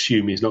 We'll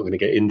assume he's not going to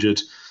get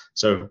injured.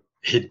 So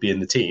he'd be in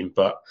the team.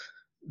 But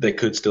there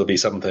could still be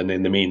something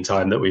in the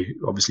meantime that we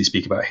obviously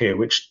speak about here,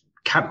 which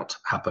cannot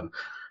happen.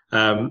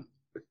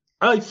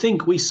 I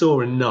think we saw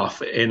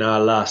enough in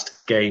our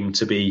last game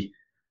to be,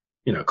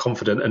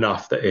 confident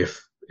enough that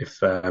if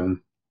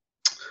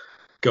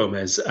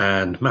Gomez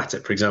and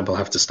Matip, for example,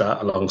 have to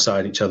start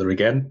alongside each other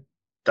again,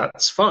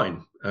 that's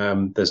fine.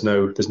 There's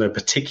no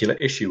particular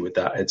issue with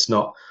that. It's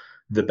not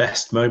the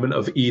best moment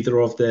of either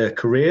of their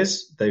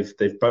careers.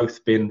 They've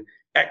both been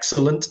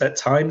excellent at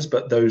times,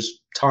 but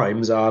those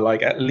times are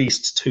like at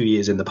least 2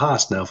 years in the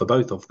past now for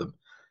both of them.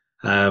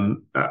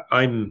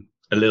 I'm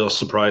a little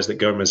surprised that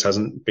Gomez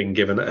hasn't been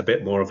given a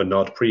bit more of a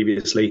nod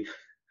previously.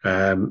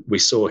 We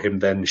saw him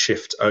then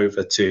shift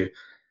over to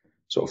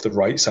sort of the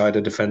right side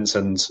of defence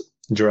and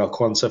Jarell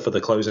Quansah for the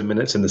closing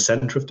minutes in the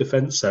centre of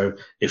defence. So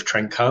if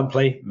Trent can't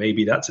play,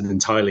 maybe that's an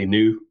entirely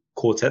new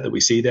quartet that we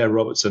see there,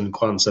 Robertson,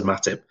 Quansah,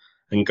 Matip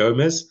and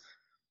Gomez.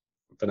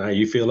 I don't know how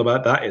you feel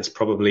about that. It's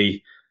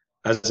probably,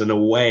 as an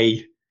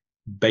away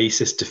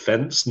basis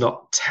defence,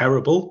 not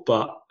terrible,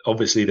 but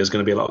obviously there's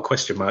going to be a lot of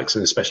question marks,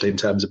 and especially in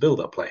terms of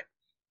build-up play.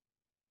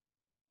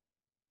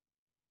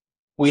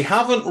 We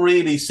haven't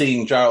really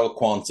seen Jarell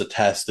Quansah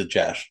tested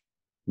yet.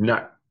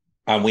 No.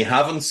 And we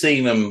haven't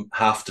seen him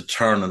have to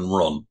turn and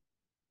run.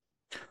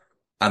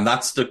 And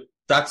that's the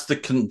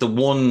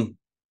one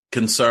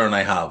concern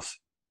I have,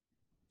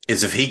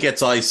 is if he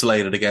gets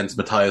isolated against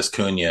Matthias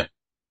Cunha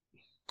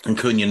and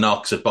Cunha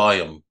knocks it by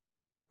him,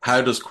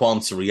 how does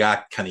Quansah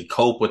react? Can he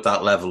cope with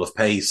that level of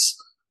pace?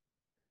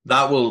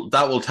 That will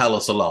tell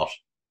us a lot.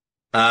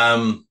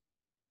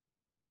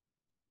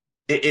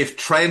 If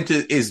Trent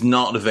is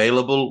not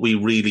available,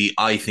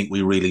 I think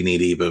we really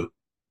need Ibu.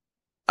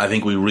 I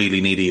think we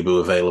really need Ibu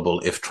available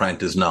if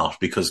Trent is not,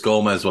 because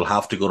Gomez will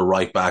have to go to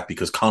right back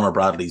because Conor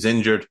Bradley's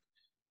injured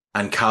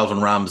and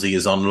Calvin Ramsey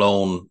is on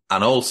loan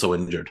and also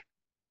injured.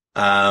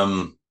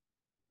 Now,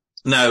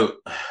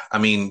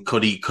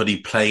 could he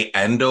play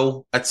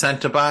Endo at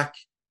centre back?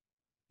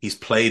 He's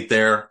played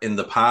there in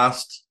the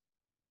past.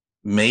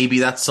 Maybe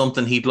that's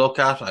something he'd look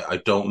at. I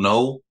don't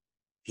know.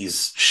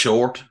 He's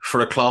short for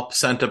a Klopp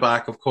centre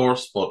back, of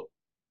course, but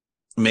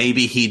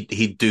maybe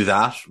he'd do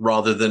that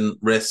rather than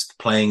risk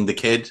playing the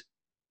kid.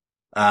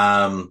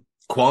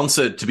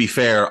 Quansah, to be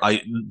fair,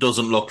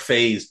 doesn't look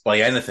phased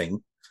by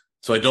anything,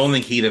 so I don't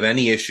think he'd have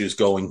any issues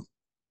going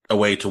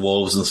away to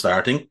Wolves and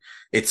starting.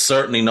 It's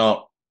certainly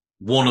not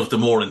one of the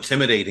more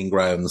intimidating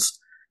grounds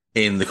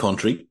in the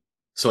country,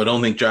 so I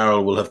don't think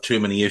Jarrell will have too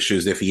many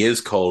issues if he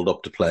is called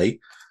up to play.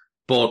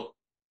 But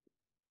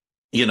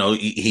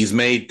he's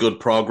made good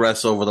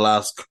progress over the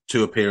last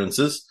 2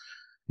 appearances,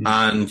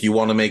 and you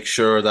want to make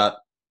sure that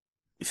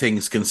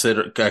things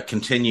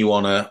continue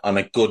on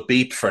a good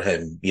beat for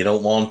him. You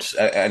don't want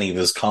any of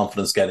his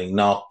confidence getting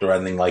knocked or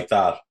anything like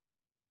that.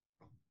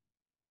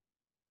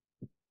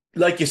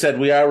 Like you said,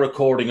 we are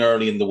recording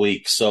early in the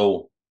week,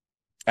 so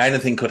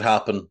anything could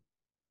happen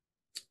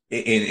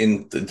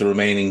in the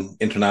remaining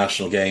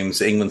international games.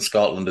 England,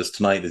 Scotland is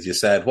tonight, as you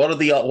said. What are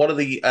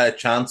the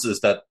chances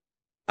that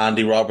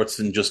Andy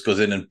Robertson just goes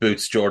in and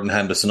boots Jordan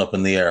Henderson up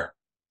in the air?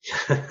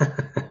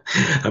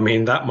 I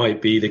mean, that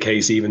might be the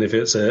case, even if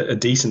it's a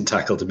decent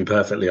tackle, to be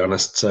perfectly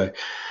honest. So,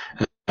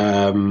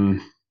 I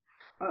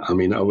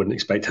mean, I wouldn't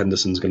expect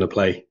Henderson's going to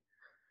play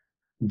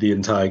the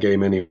entire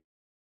game anyway.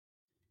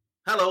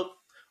 Hello,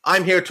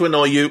 I'm here to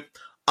annoy you.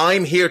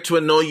 I'm here to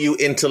annoy you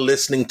into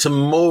listening to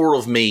more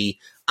of me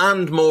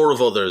and more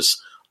of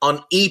others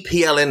on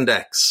EPL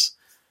Index.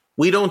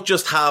 We don't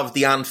just have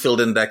the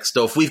Anfield Index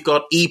stuff. We've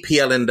got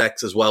EPL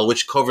Index as well,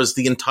 which covers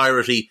the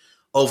entirety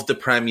of the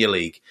Premier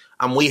League.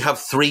 And we have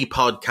 3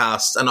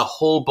 podcasts and a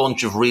whole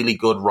bunch of really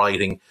good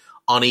writing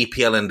on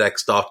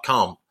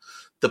EPLindex.com.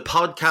 The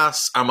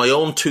podcasts are my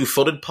own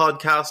Two-Footed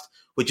podcast,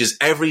 which is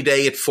every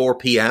day at 4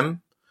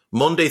 p.m,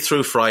 Monday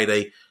through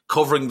Friday,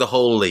 covering the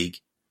whole league.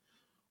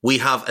 We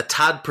have A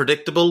Tad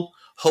Predictable,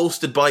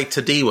 hosted by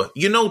Tadiwa.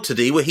 You know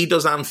Tadiwa, he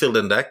does Anfield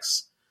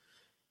Index.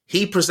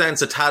 He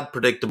presents A Tad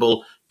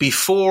Predictable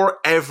before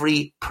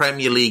every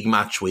Premier League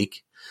match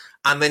week.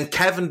 And then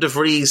Kevin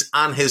DeVries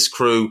and his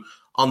crew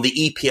on the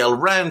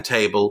EPL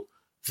Roundtable,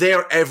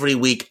 they're every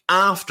week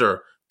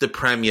after the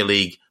Premier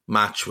League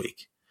match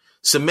week.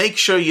 So make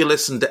sure you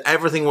listen to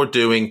everything we're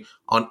doing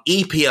on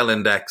EPL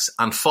Index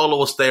and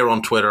follow us there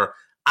on Twitter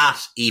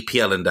at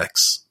EPL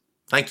Index.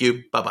 Thank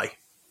you. Bye-bye.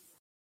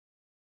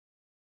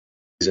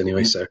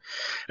 Anyway, so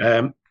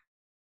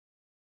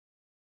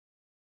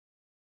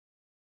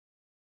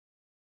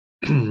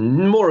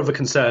more of a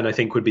concern, I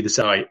think, would be the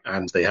site,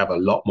 and they have a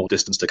lot more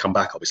distance to come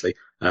back, obviously.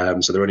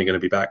 So they're only going to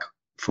be back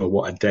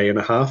for, a day and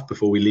a half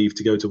before we leave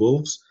to go to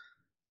Wolves.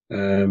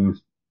 Because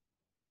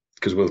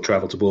we'll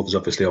travel to Wolves,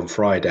 obviously, on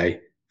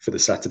Friday for the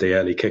Saturday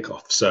early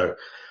kickoff. So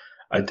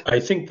I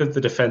think that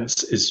the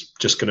defence is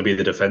just going to be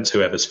the defence,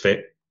 whoever's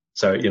fit.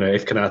 So,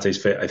 if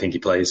Konaté's fit, I think he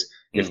plays.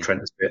 If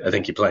Trent is fit, I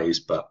think he plays.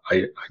 But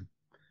I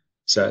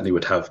certainly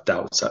would have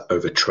doubts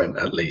over Trent,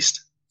 at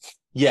least.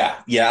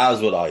 Yeah,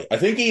 as would I. I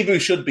think Ibu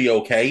should be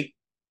okay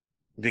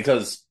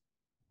because,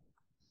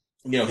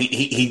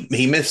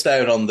 he missed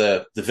out on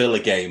the Villa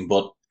game,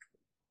 but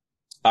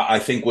I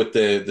think with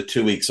the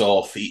 2 weeks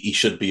off, he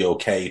should be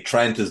okay.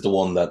 Trent is the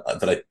one that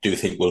I do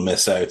think will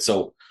miss out.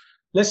 So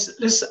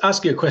let's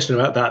ask you a question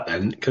about that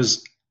then,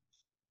 because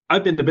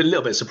I've been a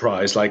little bit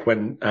surprised. Like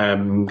when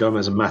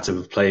Gomez and Matip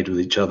have played with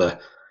each other,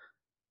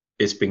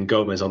 it's been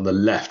Gomez on the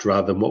left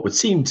rather than what would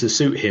seem to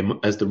suit him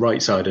as the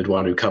right-sided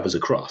one who covers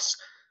across.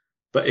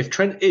 But if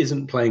Trent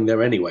isn't playing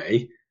there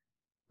anyway,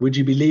 would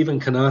you be leaving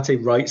Konaté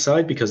right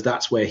side because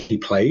that's where he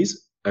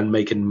plays and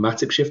making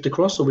Matip shift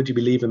across? Or would you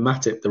be leaving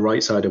Matip the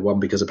right-sided one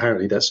because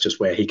apparently that's just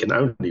where he can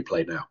only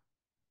play now?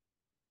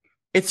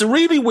 It's a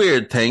really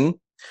weird thing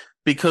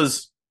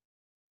because,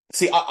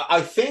 see, I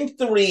think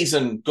the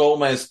reason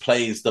Gomez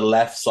plays the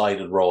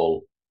left-sided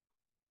role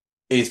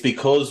is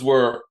because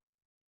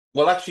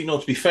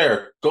to be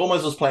fair,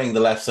 Gomez was playing the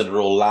left-sided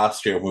role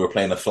last year when we were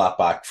playing a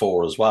flat-back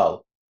 4 as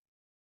well.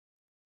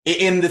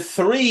 In the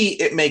 3,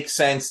 it makes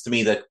sense to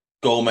me that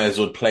Gomez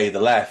would play the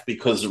left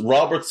because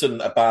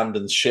Robertson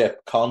abandons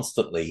ship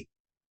constantly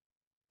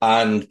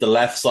and the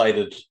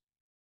left-sided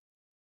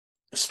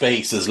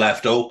space is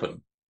left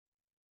open.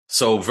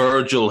 So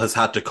Virgil has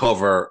had to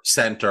cover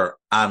centre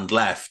and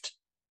left.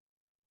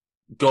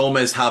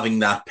 Gomez having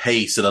that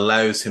pace, it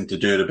allows him to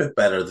do it a bit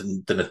better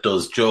than it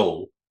does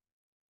Joel.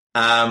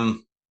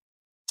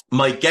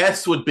 My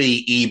guess would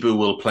be Ibu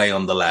will play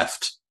on the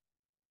left.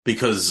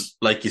 Because,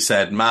 like you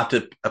said,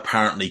 Matip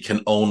apparently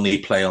can only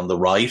play on the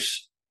right,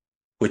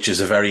 which is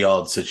a very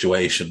odd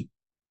situation.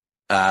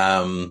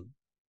 My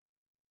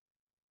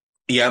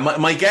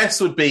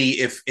guess would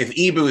be if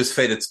Ibu is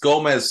fit, it's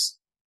Gomez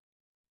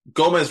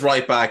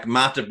right back,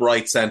 Matip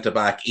right centre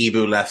back,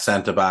 Ibu left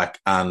centre back,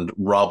 and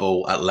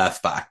Robbo at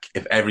left back.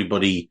 If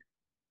everybody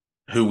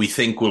who we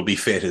think will be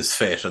fit is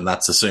fit, and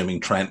that's assuming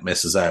Trent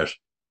misses out.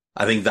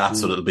 I think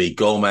that's what it'll be: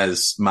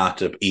 Gomez,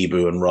 Matip,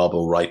 Ibu, and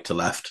Robbo right to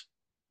left.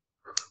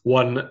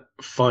 One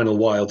final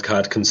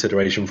wildcard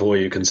consideration for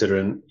you,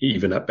 considering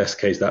even at best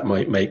case that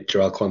might make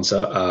Joel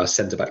Quansah our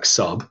centre-back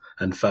sub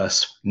and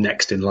first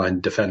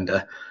next-in-line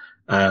defender.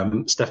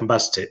 Stefan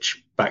Bajcetic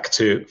back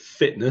to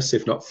fitness,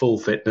 if not full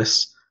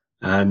fitness,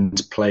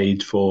 and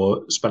played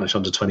for Spanish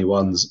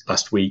under-21s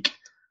last week.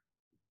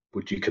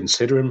 Would you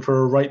consider him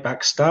for a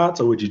right-back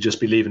start, or would you just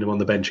be leaving him on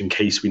the bench in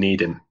case we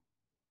need him?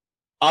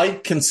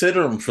 I'd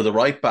consider him for the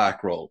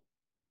right-back role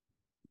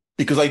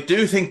because I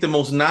do think the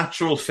most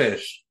natural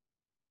fit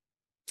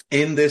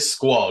in this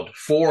squad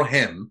for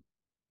him,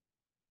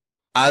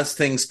 as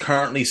things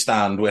currently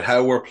stand with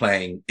how we're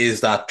playing, is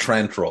that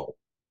Trent role.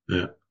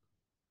 Yeah.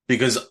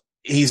 Because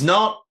he's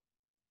not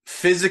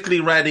physically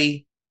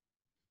ready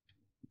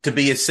to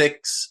be a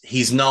 6.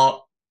 He's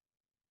not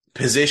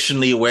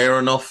positionally aware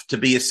enough to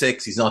be a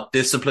 6. He's not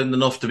disciplined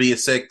enough to be a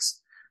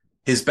 6.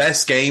 His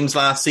best games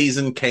last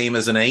season came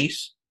as an 8.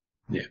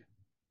 Yeah.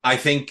 I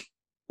think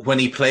when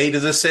he played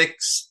as a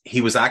 6, he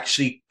was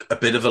actually a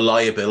bit of a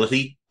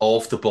liability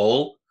off the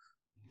ball,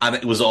 and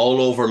it was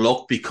all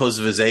overlooked because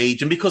of his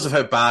age and because of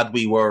how bad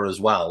we were as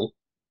well.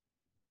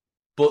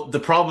 But the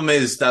problem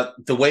is that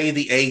the way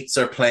the 8s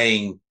are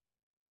playing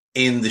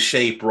in the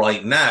shape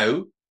right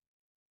now,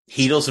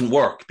 he doesn't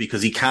work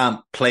because he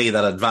can't play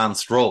that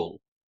advanced role.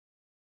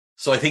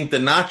 So I think the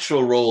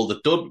natural role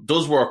that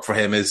does work for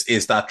him is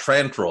that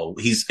Trent role.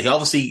 He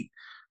obviously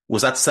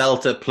was at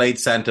Celta, played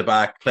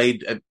centre-back,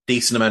 played a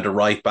decent amount of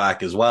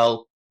right-back as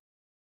well.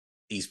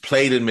 He's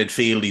played in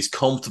midfield. He's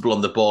comfortable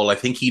on the ball. I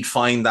think he'd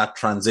find that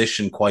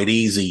transition quite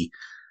easy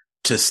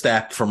to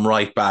step from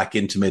right-back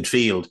into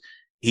midfield.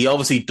 He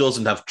obviously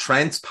doesn't have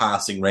Trent's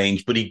passing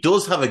range, but he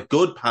does have a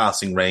good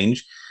passing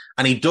range,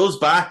 and he does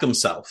back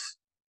himself.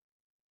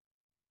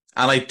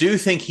 And I do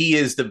think he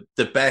is the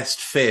best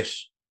fit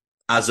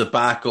as a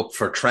backup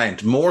for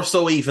Trent, more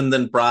so even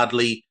than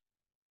Bradley.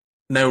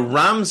 Now,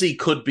 Ramsey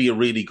could be a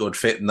really good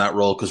fit in that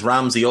role because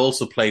Ramsey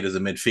also played as a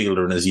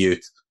midfielder in his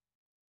youth.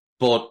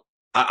 But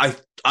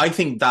I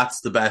think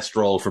that's the best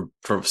role for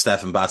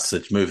Stefan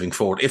Bacicic moving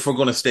forward. If we're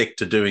going to stick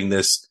to doing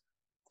this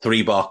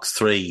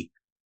 3-box-3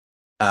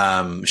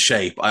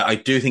 shape, I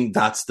do think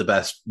that's the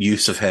best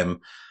use of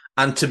him.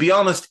 And to be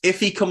honest, if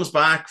he comes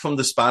back from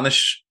the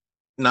Spanish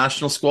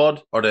national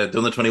squad or the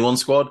under 21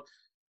 squad,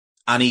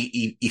 and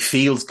he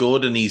feels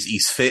good and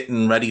he's fit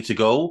and ready to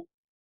go,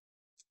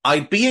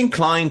 I'd be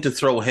inclined to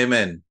throw him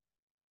in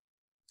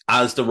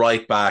as the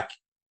right back.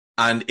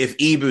 And if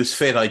Ibu's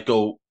fit, I'd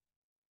go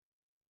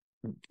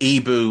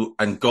Ibu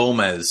and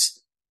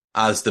Gomez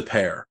as the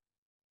pair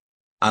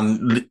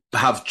and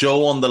have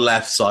Joe on the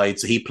left side.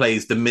 So he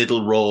plays the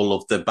middle role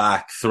of the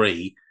back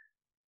 3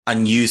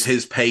 and use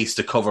his pace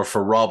to cover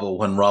for Robbo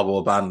when Robbo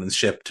abandons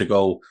ship to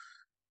go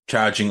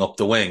charging up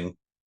the wing.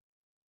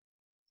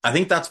 I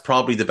think that's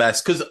probably the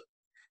best, because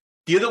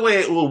the other way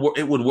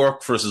it would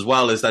work for us as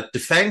well is that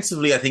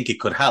defensively, I think it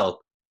could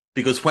help,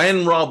 because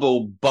when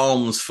Robbo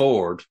bombs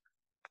forward,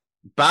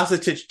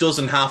 Bacicic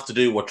doesn't have to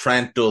do what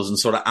Trent does and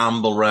sort of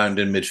amble around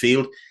in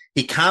midfield.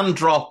 He can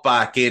drop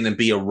back in and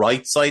be a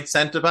right side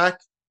centre back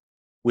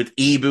with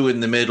Ibu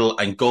in the middle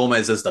and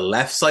Gomez as the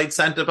left side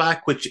centre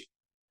back, which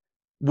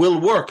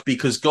will work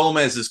because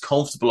Gomez is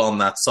comfortable on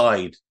that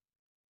side.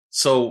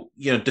 So,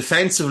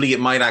 defensively, it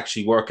might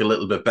actually work a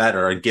little bit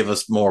better and give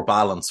us more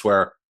balance,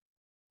 where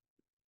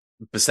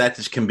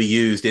Bacicic can be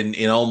used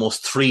in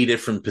almost 3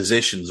 different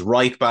positions: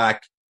 right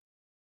back,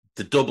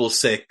 the double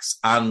 6,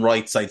 and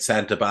right side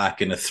centre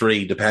back in a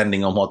 3,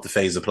 depending on what the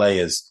phase of play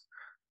is.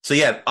 So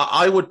yeah,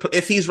 I would,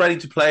 if he's ready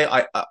to play,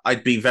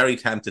 I'd be very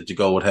tempted to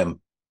go with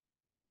him.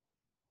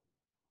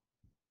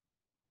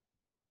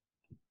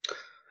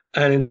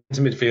 And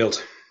into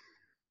midfield,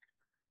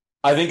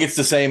 I think it's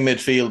the same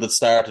midfield that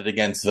started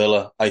against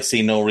Villa. I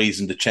see no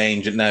reason to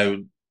change it now.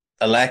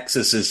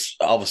 Alexis is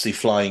obviously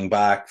flying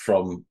back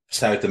from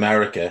South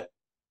America,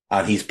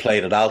 and he's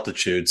played at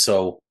altitude,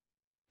 so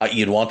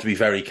you'd want to be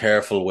very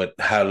careful with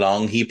how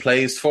long he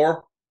plays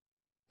for.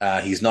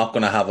 He's not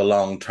going to have a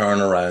long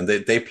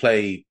turnaround. They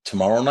play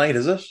tomorrow night,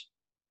 is it?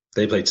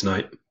 They play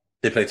tonight.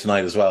 They play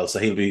tonight as well, so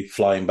he'll be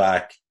flying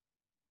back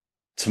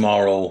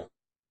tomorrow.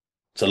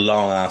 It's a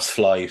long-ass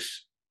flight.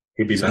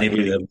 He'll be back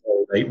either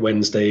late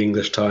Wednesday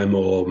English time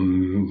or,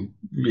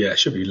 it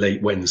should be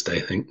late Wednesday,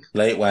 I think.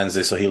 Late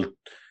Wednesday, so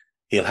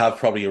he'll have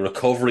probably a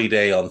recovery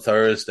day on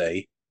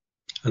Thursday.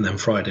 And then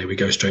Friday we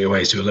go straight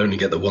away, so he'll only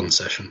get the one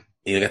session.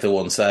 He'll get the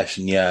one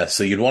session, yeah.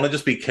 So you'd want to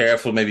just be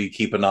careful, maybe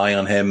keep an eye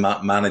on him,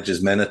 manage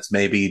his minutes.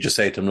 Maybe you just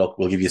say to him, look,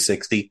 we'll give you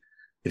 60.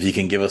 If you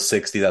can give us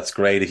 60, that's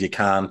great. If you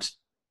can't,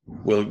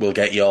 we'll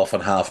get you off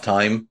on half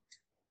time.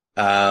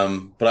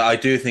 But I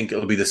do think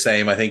it'll be the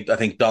same. I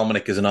think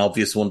Dominic is an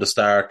obvious one to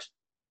start.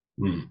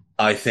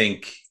 I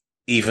think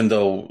even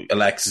though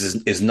Alexis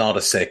is not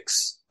a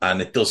 6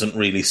 and it doesn't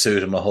really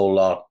suit him a whole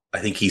lot, I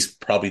think he's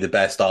probably the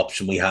best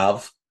option we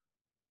have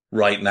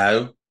right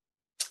now.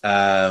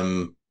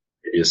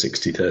 Maybe a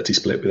 60-30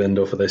 split with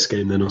Endo for this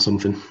game then or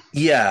something.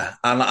 Yeah,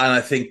 and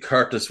I think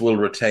Curtis will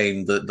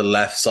retain the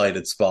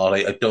left-sided spot.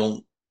 I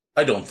don't.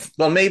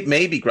 Well,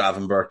 maybe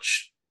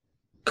Gravenberch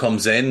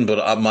comes in,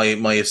 but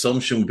my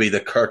assumption would be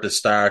that Curtis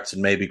starts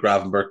and maybe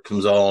Gravenberch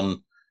comes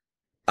on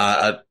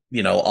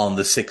on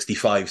the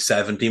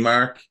 65-70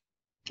 mark.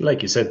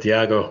 Like you said,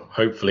 Thiago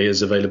hopefully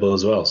is available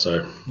as well.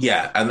 So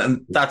yeah,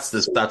 and that's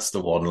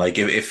the one. Like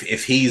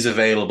if he's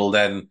available,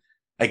 then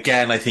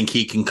again I think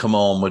he can come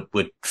on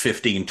with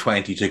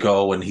 15-20 to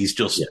go, and he's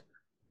just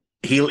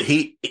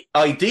he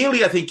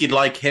ideally I think you'd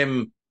like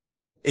him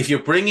if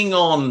you're bringing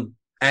on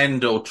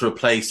Endo to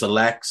replace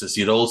Alexis.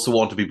 You'd also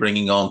want to be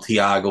bringing on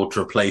Thiago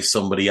to replace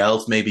somebody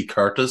else, maybe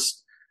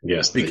Curtis.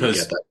 Yes, because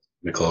you get that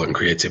technical and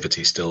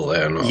creativity still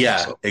there.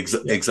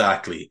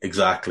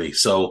 Exactly.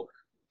 So.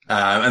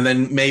 And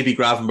then maybe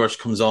Gravenberch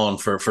comes on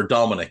for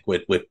Dominic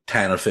with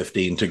 10 or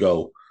 15 to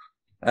go.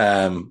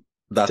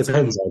 That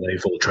depends how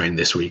they've all trained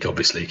this week,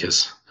 obviously,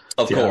 because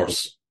of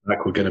course,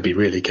 like we're going to be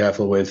really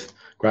careful with.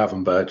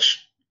 Gravenberch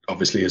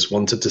obviously has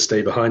wanted to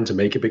stay behind to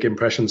make a big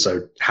impression.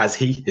 So has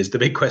he? Is the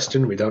big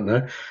question. We don't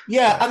know.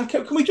 Yeah, and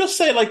can we just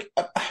say, like,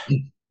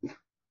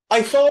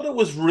 I thought it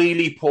was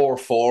really poor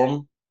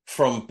form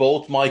from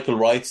both Michael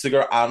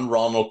Reitziger and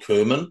Ronald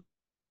Koeman,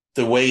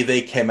 the way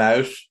they came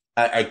out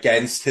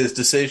against his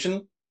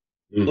decision.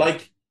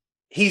 Like,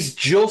 he's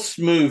just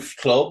moved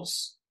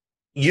clubs.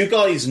 You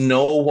guys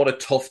know what a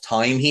tough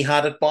time he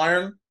had at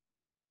Bayern.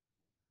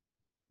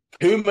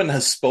 Koeman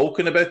has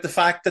spoken about the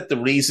fact that the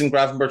reason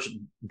Gravenberch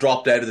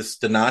dropped out of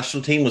the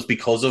national team was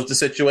because of the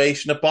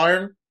situation at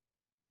Bayern.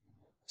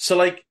 So,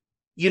 like,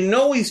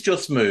 he's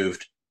just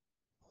moved.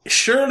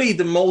 Surely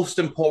the most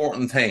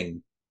important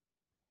thing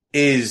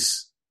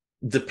is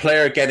the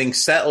player getting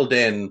settled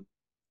in,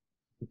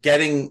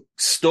 getting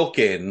stuck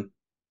in,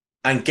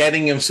 and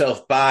getting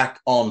himself back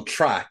on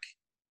track.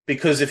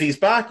 Because if he's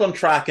back on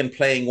track and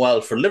playing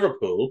well for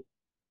Liverpool,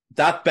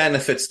 that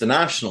benefits the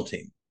national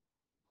team.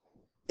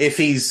 If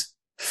he's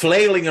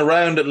flailing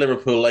around at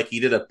Liverpool like he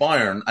did at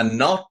Bayern and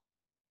not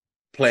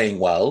playing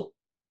well,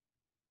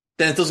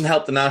 then it doesn't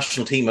help the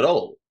national team at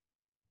all.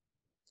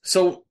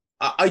 So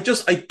I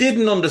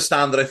didn't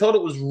understand that. I thought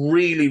it was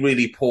really,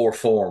 really poor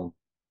form,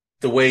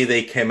 the way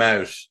they came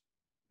out,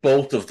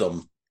 both of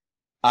them,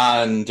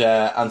 and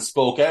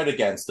spoke out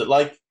against it.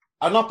 Like,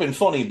 I'm not being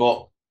funny,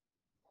 but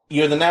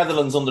you're the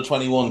Netherlands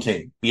under-21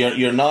 team.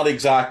 You're not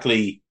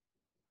exactly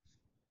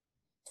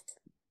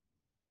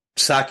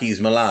Saki's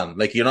Milan.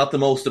 Like, you're not the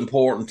most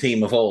important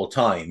team of all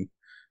time.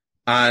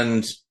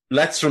 And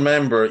let's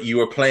remember, you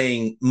were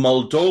playing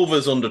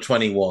Moldova's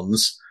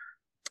under-21s,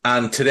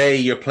 and today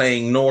you're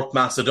playing North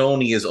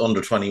Macedonia's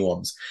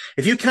under-21s.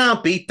 If you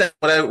can't beat them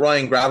without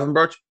Ryan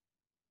Gravenberch,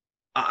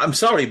 I'm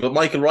sorry, but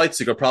Michael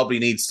Reitziger probably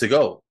needs to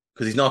go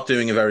because he's not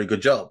doing a very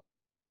good job.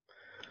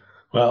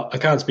 Well, I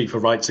can't speak for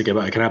Reitziger,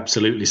 but I can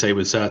absolutely say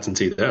with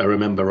certainty that I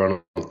remember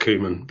Ronald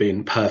Koeman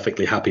being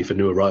perfectly happy for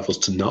new arrivals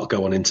to not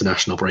go on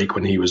international break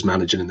when he was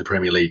managing in the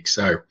Premier League.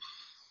 So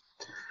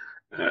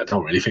I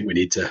don't really think we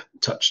need to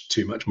touch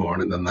too much more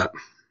on it than that.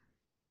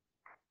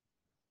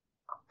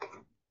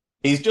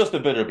 He's just a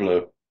bitter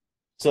blue.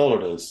 That's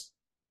all it is.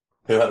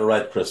 Who had a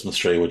red Christmas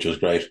tree, which was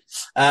great.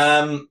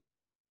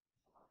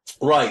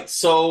 Right,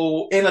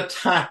 so in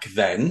attack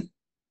then.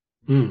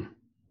 I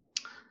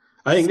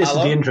think this is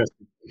the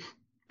interesting.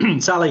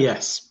 Salah,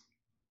 yes.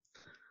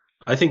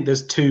 I think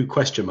there's two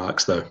question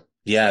marks, though.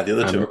 Yeah, the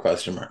other two are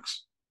question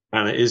marks.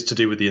 And it is to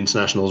do with the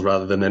internationals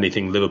rather than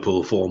anything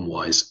Liverpool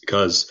form-wise,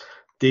 because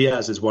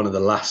Diaz is one of the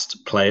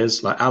last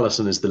players. Like,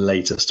 Alisson is the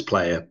latest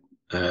player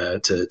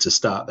to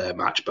start their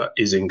match, but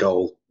is in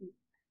goal.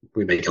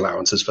 We make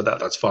allowances for that.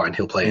 That's fine.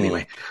 He'll play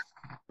anyway.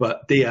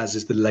 But Diaz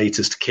is the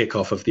latest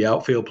kick-off of the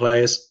outfield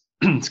players.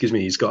 Excuse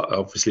me. He's got,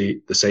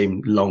 obviously, the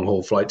same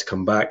long-haul flight to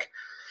come back.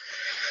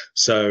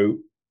 So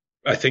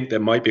I think there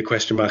might be a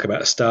question mark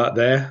about a start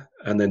there.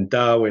 And then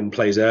Darwin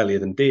plays earlier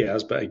than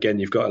Diaz. But again,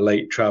 you've got a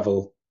late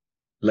travel,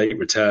 late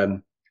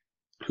return,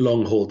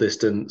 long haul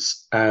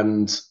distance.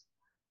 And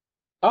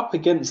up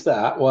against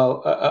that,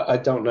 well, I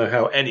don't know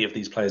how any of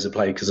these players have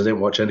played because I didn't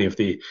watch any of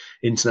the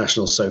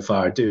internationals so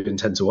far. I do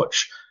intend to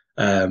watch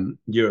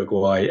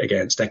Uruguay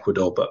against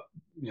Ecuador. But,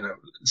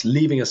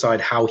 leaving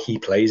aside how he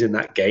plays in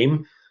that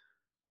game,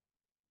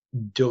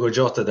 Diogo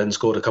Jota then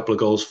scored a couple of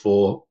goals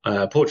for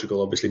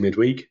Portugal, obviously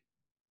midweek.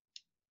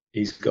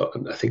 He's got,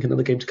 I think,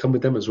 another game to come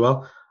with them as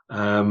well.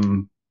 I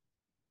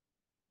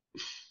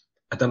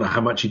don't know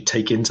how much you'd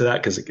take into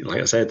that because,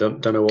 like I said,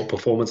 don't know what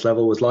performance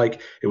level was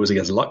like. It was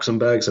against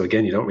Luxembourg, so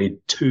again, you don't read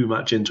too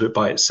much into it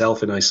by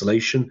itself in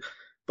isolation.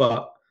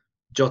 But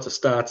Jota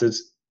started,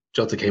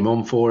 Jota came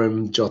on for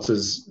him.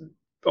 Jota's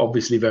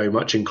obviously very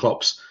much in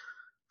Klopp's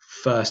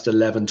first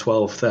 11,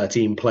 12,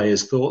 13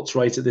 players' thoughts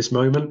right at this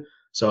moment.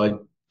 So I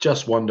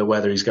just wonder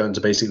whether he's going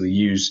to basically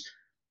use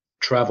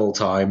travel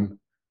time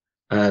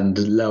and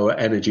lower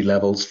energy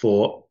levels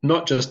for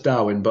not just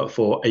Darwin, but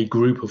for a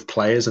group of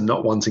players and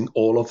not wanting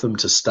all of them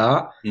to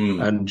start.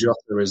 And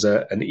Jota is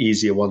an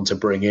easier one to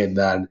bring in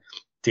than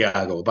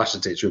Thiago or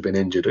Bajcetic, who have been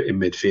injured in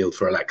midfield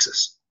for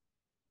Alexis.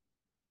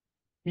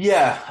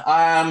 Yeah,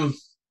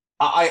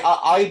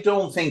 I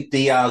don't think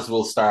Diaz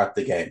will start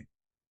the game.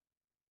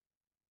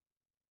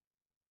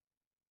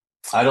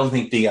 I don't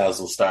think Diaz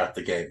will start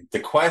the game. The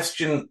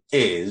question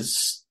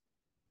is,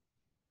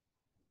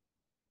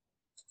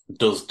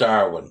 does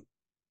Darwin?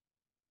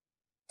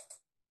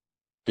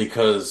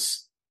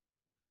 Because,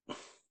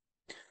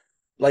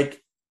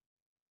 like,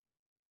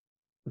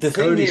 the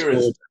thing Cody here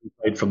is... He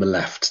played from the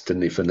left,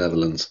 didn't he, for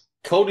Netherlands?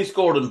 Cody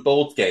scored in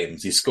both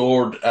games. He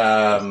scored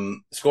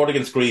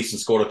against Greece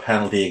and scored a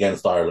penalty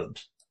against Ireland.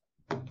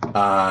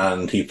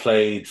 And he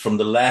played from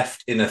the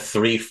left in a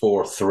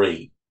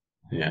 3-4-3.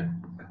 Yeah.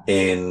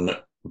 In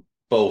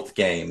both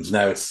games.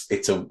 Now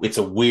it's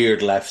a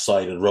weird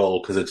left-sided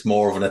role because it's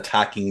more of an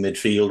attacking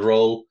midfield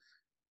role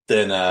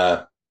than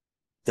a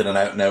than an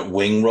out-and-out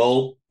wing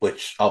role,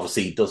 which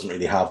obviously doesn't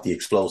really have the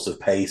explosive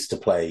pace to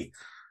play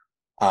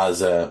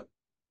as an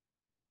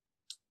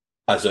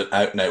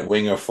out-and-out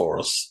winger for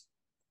us.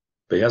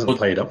 But he hasn't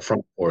played up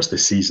front for us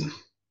this season.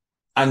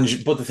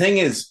 But the thing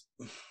is,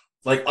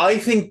 like, I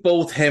think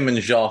both him and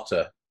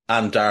Jota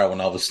and Darwin,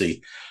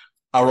 obviously,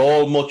 are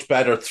all much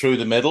better through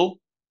the middle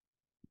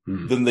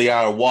than they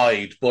are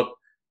wide. But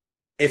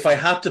if I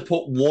had to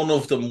put one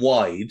of them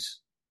wide,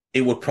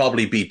 it would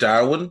probably be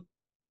Darwin,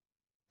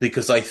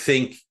 because I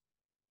think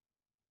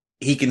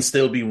he can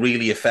still be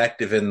really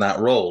effective in that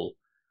role.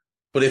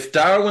 But if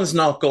Darwin's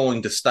not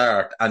going to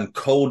start and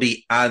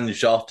Cody and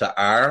Jota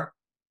are,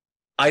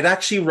 I'd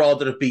actually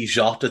rather it be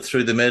Jota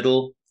through the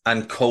middle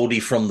and Cody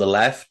from the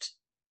left.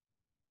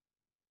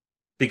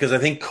 Because I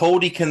think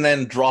Cody can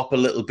then drop a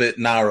little bit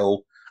narrow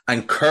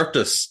and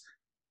Curtis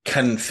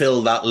can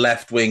fill that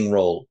left wing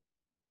role,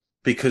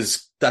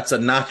 because that's a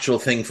natural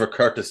thing for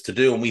Curtis to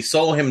do. And we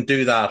saw him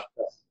do that.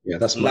 Yeah,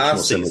 that's much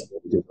more similar to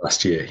what we did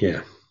last year.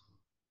 Yeah.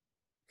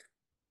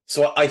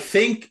 So I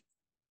think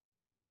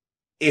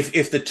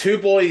if the two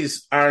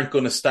boys aren't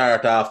going to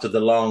start after the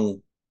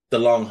long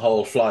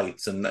haul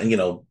flights and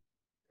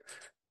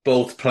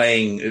both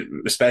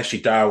playing, especially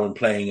Darwin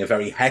playing a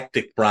very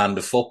hectic brand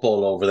of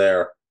football over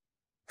there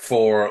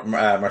for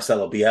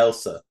Marcelo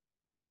Bielsa,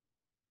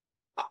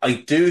 I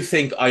do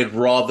think I'd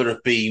rather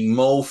it be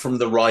Mo from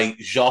the right,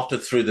 Jota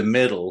through the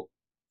middle,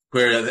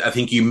 where I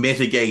think you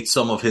mitigate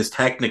some of his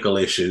technical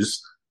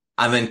issues,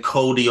 and then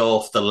Cody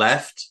off the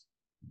left.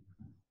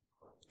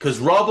 Because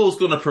Robbo's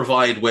going to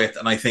provide width,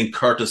 and I think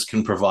Curtis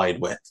can provide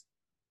width.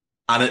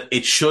 And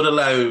it should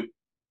allow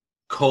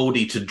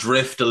Cody to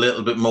drift a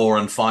little bit more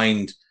and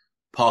find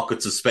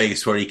pockets of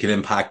space where he can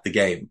impact the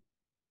game.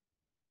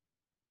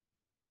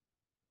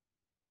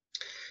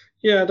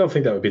 Yeah, I don't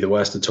think that would be the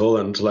worst at all.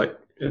 And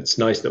it's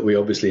nice that we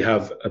obviously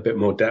have a bit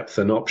more depth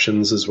and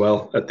options as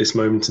well at this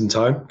moment in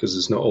time, because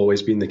it's not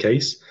always been the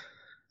case.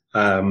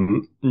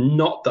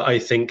 Not that I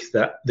think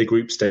that the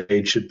group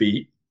stage should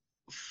be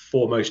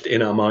foremost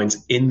in our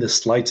minds in the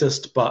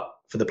slightest, but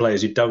for the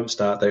players who don't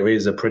start, there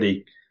is a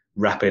pretty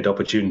rapid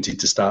opportunity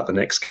to start the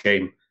next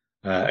game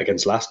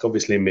against Lask,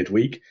 obviously in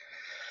midweek.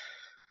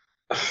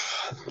 I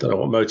don't know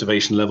what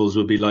motivation levels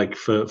would be like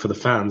for the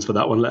fans for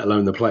that one, let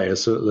alone the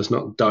players. So let's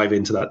not dive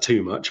into that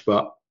too much,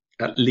 but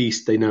at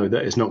least they know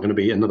that it's not going to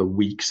be another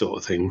week sort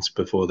of things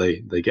before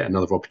they get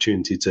another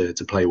opportunity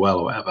to play well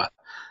or whatever.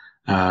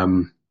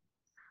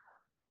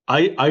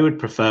 I would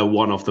prefer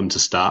one of them to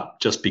start,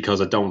 just because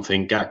I don't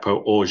think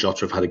Gakpo or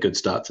Jota have had a good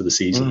start to the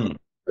season.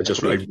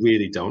 I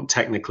really don't.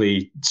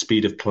 Technically,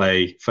 speed of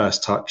play,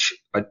 first touch,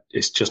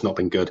 it's just not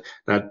been good.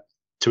 Now,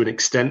 to an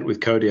extent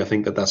with Cody, I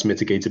think that's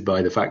mitigated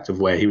by the fact of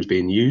where he was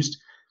being used.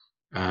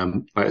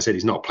 Like I said,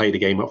 he's not played a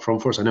game up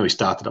front for us. I know he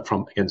started up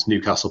front against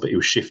Newcastle, but he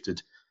was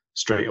shifted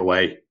straight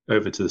away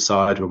over to the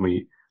side when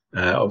we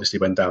obviously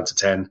went down to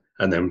 10,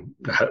 and then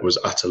was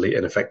utterly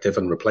ineffective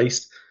and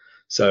replaced.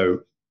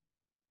 So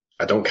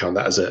I don't count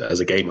that as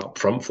a game up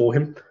front for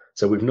him.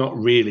 So we've not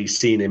really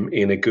seen him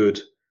in a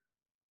good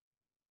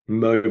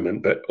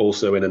moment, but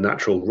also in a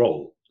natural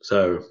role.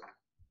 So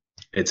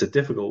it's a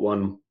difficult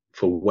one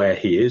for where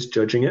he is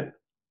judging it.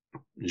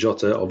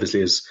 Jota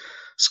obviously has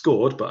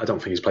scored, but I don't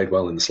think he's played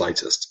well in the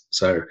slightest.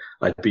 So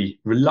I'd be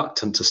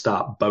reluctant to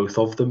start both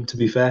of them, to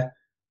be fair.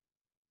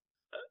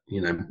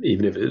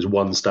 Even if it was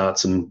one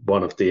starts and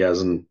one of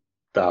Diaz and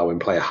Darwin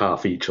play a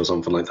half each or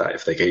something like that,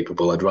 if they're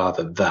capable, I'd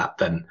rather that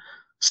than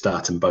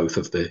starting both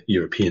of the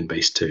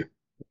European-based two.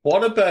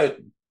 What about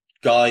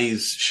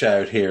Guy's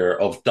shout here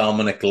of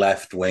Dominic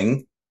left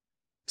wing?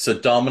 So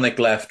Dominic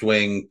left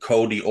wing,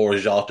 Cody or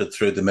Jota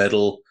through the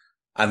middle,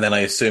 and then I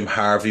assume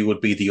Harvey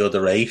would be the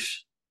other 8.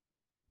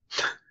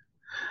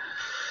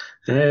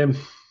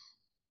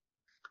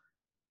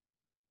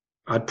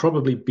 I'd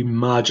probably be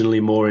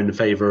marginally more in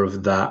favour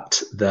of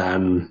that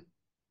than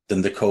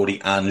the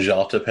Cody and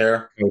Jota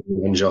pair.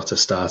 Cody and Jota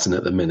starting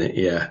at the minute,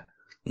 yeah.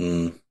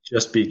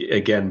 Just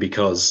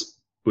because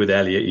with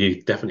Elliott,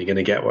 you're definitely going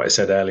to get what I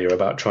said earlier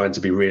about trying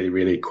to be really,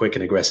 really quick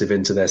and aggressive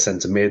into their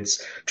centre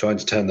mids, trying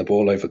to turn the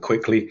ball over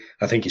quickly.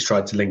 I think he's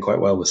tried to link quite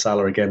well with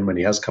Salah again when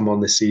he has come on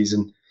this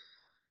season.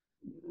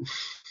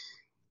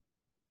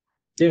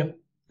 Yeah,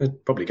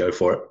 I'd probably go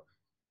for it.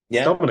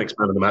 Yeah, Dominic's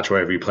man of the match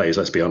wherever he plays.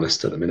 Let's be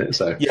honest at the minute.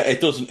 So yeah,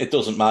 it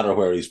doesn't matter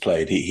where he's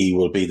played. He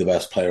will be the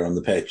best player on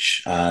the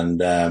pitch,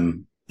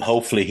 and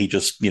hopefully he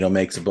just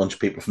makes a bunch of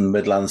people from the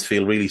Midlands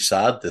feel really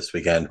sad this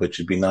weekend, which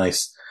would be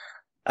nice.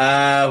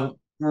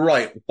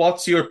 Right,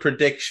 what's your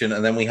prediction?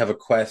 And then we have a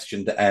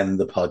question to end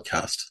the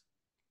podcast.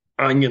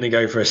 I'm going to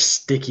go for a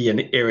sticky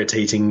and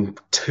irritating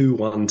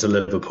 2-1 to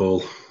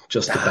Liverpool.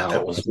 Just about.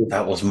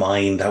 That was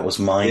mine.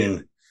 Yeah.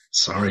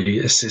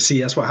 Sorry. See,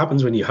 that's what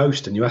happens when you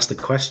host and you ask the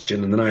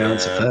question and then I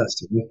answer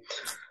first.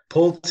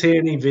 Paul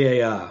Tierney,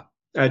 VAR.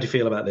 How do you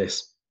feel about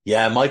this?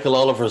 Yeah, Michael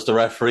Oliver's the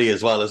referee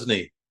as well, isn't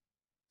he?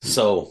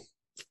 So,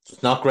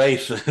 it's not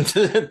great.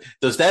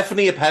 There's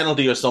definitely a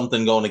penalty or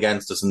something going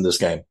against us in this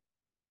game.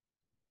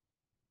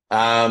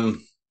 I'll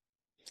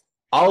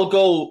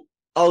go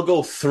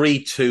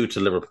 3-2 to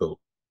Liverpool.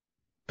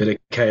 Bit of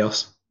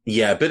chaos.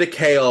 Yeah, a bit of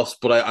chaos,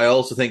 but I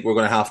also think we're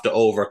going to have to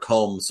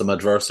overcome some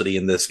adversity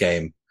in this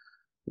game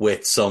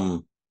with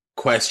some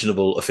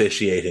questionable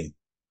officiating.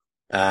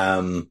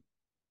 And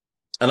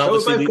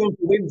obviously, we're both going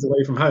for wins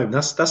away from home.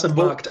 That's a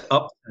marked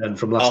upturn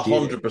from last year.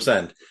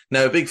 100%.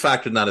 Now, a big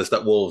factor in that is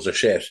that Wolves are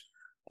shit.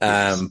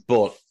 Yes.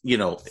 But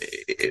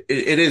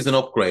it is an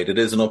upgrade. It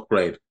is an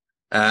upgrade.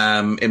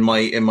 In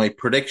my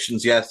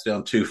predictions yesterday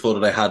on Two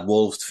Footed, I had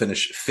Wolves to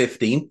finish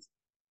 15th.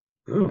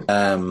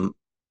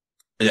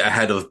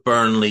 Ahead of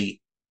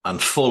Burnley and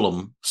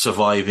Fulham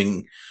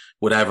surviving,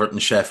 with Everton,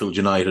 Sheffield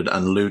United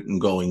and Luton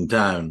going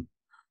down.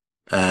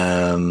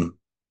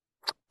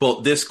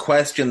 But this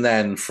question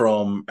then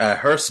from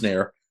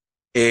Hersnir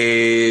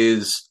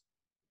is,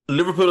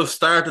 Liverpool have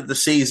started the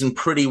season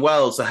pretty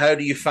well, so how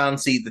do you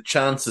fancy the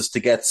chances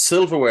to get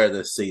silverware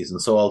this season?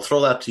 So I'll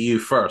throw that to you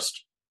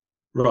first.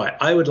 Right.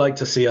 I would like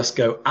to see us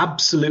go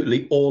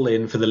absolutely all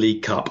in for the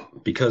League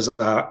Cup, because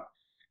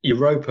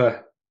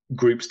Europa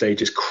group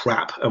stage is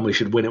crap and we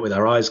should win it with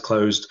our eyes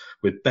closed,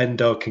 with Ben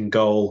Doak in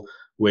goal,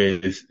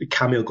 with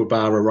Kamil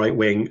Grabara right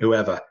wing,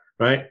 whoever,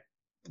 right?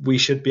 We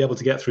should be able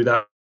to get through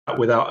that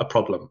without a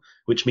problem,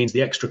 which means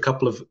the extra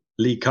couple of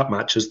League Cup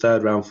matches,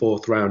 third round,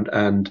 fourth round,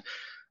 and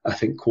I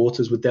think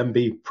quarters would then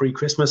be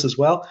pre-Christmas as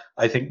well.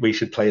 I think we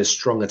should play as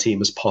strong a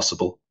team as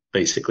possible,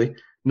 basically.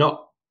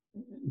 Not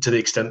to the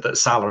extent that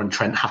Salah and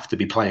Trent have to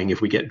be playing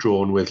if we get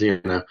drawn with,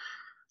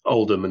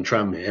 Oldham and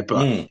Tranmere,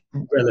 but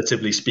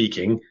relatively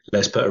speaking,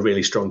 let's put a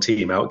really strong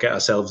team out, get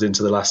ourselves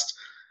into the last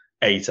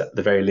 8 at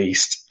the very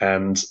least,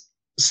 and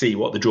see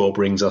what the draw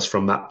brings us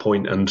from that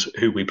point and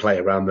who we play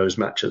around those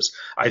matches.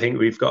 I think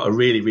we've got a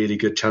really, really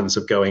good chance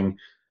of going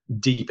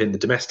deep in the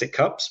domestic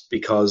cups,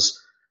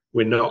 because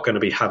we're not going to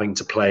be having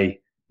to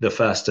play the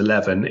first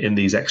 11 in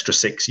these extra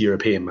 6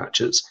 European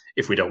matches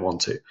if we don't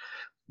want to.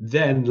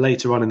 Then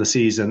later on in the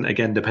season,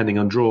 again, depending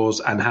on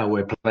draws and how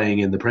we're playing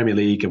in the Premier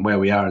League and where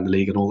we are in the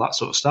league and all that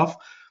sort of stuff,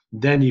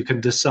 then you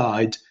can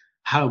decide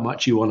how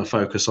much you want to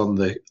focus on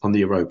the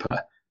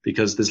Europa,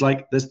 because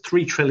there's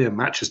 3 trillion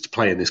matches to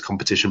play in this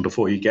competition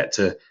before you get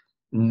to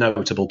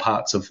notable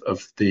parts of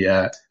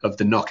the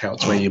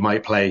knockouts where you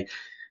might play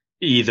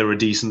either a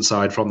decent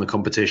side from the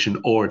competition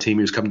or a team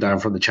who's come down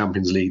from the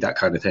Champions League, that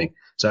kind of thing.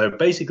 So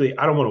basically,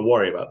 I don't want to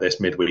worry about this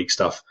midweek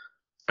stuff.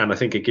 And I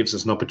think it gives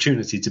us an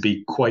opportunity to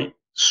be quite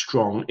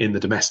strong in the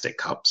domestic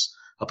cups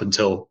up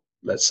until,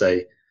 let's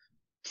say,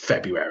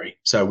 February.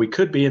 So we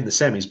could be in the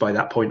semis by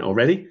that point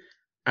already.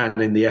 And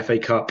in the FA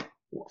Cup,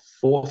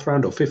 4th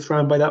round or 5th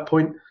round by that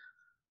point.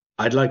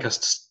 I'd like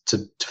us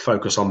to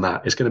focus on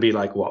that. It's going to be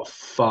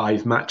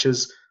 5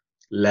 matches,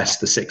 less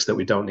the 6 that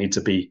we don't need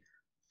to be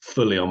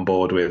fully on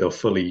board with, or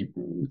fully,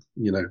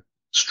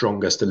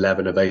 strongest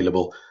 11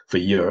 available for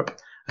Europe.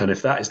 And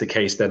if that is the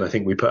case, then I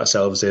think we put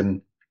ourselves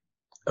in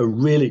a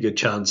really good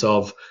chance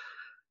of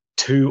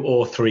 2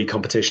 or 3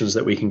 competitions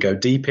that we can go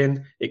deep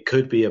in. It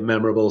could be a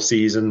memorable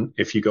season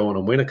if you go on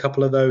and win a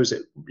couple of those.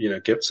 It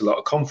gives a lot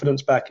of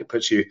confidence back. It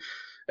puts you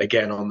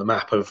again on the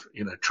map of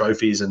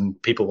trophies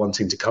and people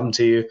wanting to come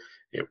to you.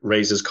 It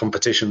raises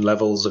competition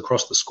levels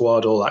across the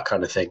squad, all that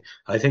kind of thing.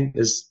 I think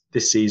this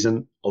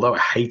season, although I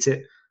hate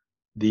it,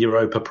 the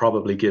Europa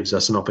probably gives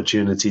us an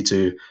opportunity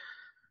to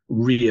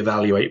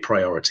reevaluate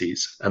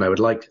priorities, and I would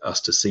like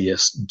us to see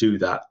us do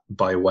that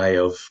by way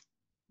of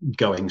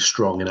going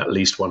strong in at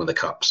least one of the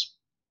cups.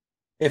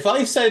 If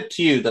I said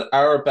to you that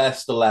our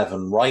best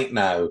 11 right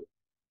now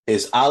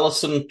is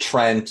Alisson,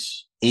 Trent,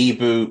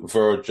 Ibu,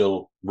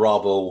 Virgil,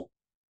 Robbo,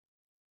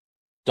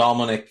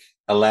 Dominic,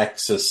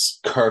 Alexis,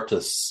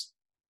 Curtis,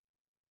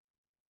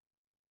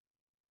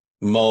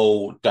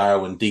 Mo,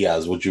 Darwin,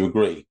 Diaz, would you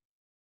agree?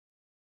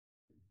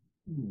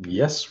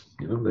 Yes,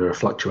 there are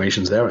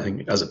fluctuations there. I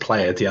think as a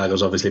player,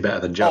 Thiago's obviously better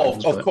than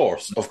Jones. Of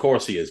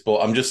course he is.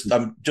 But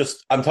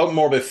I'm talking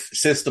more about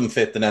system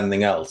fit than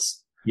anything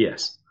else.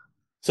 Yes.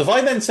 So if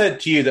I then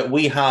said to you that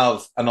we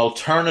have an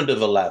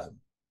alternative 11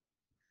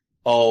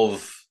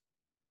 of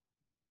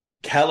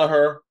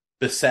Kelleher,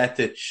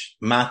 Bisetic,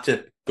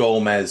 Matip,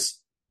 Gomez,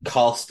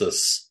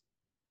 Costas,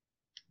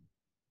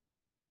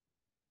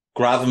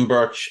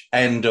 Gravenberch,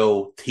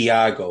 Endo,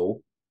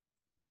 Thiago,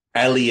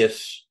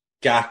 Elliott,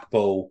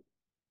 Gakpo,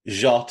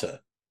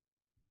 Jota.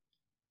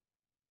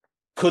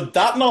 Could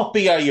that not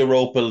be our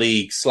Europa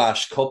League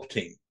 / Cup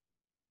team?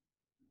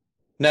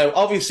 Now,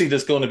 obviously,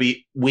 there's going to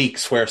be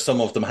weeks where some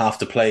of them have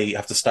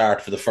to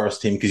start for the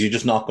first team, because you're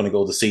just not going to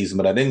go the season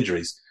without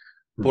injuries.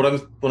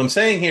 But what I'm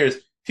saying here is,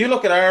 if you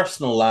look at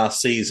Arsenal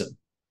last season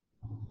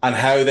and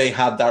how they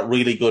had that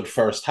really good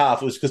first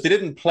half, it was because they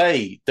didn't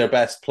play their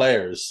best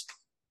players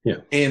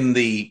in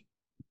the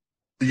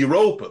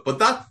Europa. But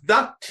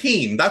that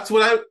team, that's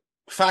without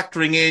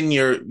factoring in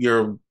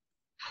your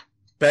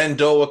Ben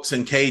Doaks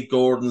and Cade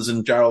Gordons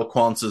and Jarrell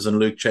Quances and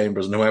Luke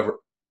Chambers and whoever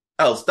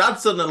else.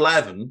 That's an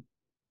 11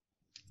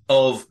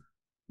 of,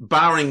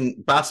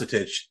 barring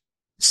Basetic,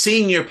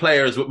 senior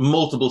players with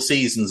multiple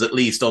seasons at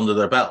least under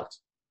their belt.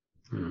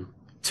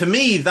 To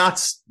me,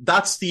 that's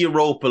the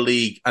Europa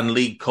League and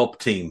League Cup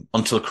team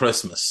until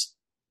Christmas.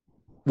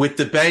 with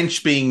the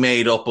bench being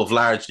made up of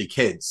largely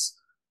kids.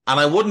 And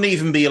I wouldn't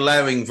even be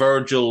allowing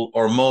Virgil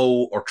or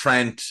Mo or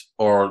Trent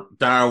or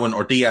Darwin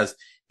or Diaz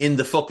in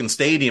the fucking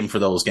stadium for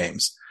those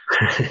games.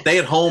 Stay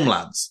at home,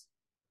 lads.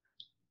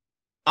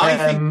 I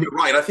think you're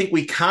right. I think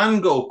we can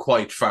go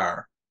quite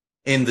far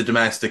in the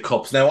domestic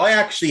cups. Now, I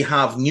actually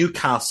have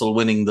Newcastle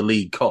winning the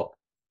League Cup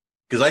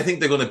because I think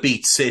they're going to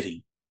beat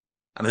City.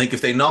 And I think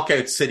if they knock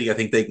out City, I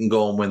think they can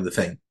go and win the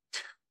thing.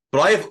 But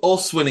I have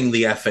us winning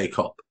the FA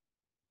Cup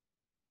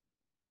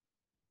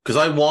because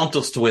I want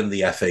us to win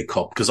the FA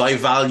Cup because I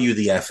value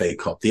the FA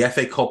Cup. The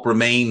FA Cup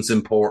remains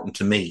important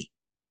to me.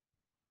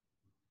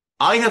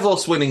 I have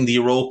us winning the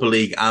Europa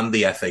League and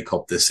the FA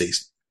Cup this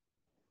season.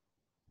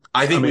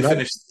 I think we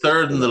finish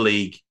third in the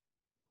league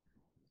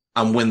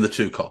and win the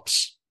 2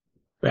 cups.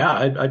 Yeah,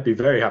 I'd be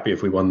very happy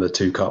if we won the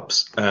 2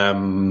 cups. I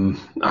mean,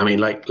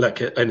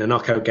 like in a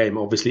knockout game,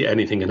 obviously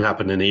anything can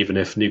happen, and even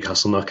if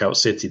Newcastle knock out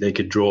City, they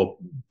could draw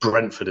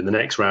Brentford in the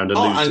next round and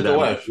lose to them.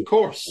 Go out, of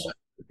course.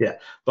 Yeah,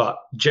 but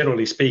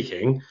generally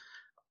speaking,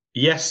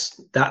 yes,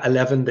 that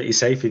 11 that you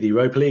say for the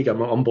Europa League,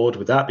 I'm on board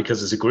with that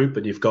because as a group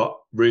and you've got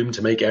room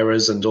to make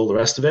errors and all the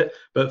rest of it.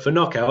 But for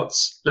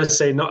knockouts, let's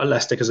say not a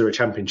Leicester because they're a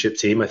championship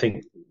team. I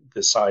think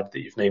the side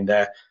that you've named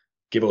there,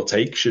 give or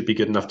take, should be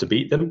good enough to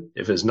beat them.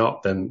 If it's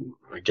not, then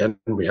again,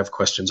 we have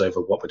questions over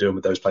what we're doing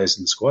with those players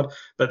in the squad.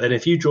 But then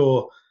if you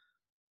draw,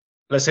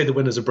 let's say the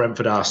winners of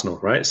Brentford Arsenal,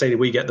 right? Say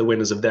we get the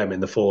winners of them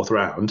in the 4th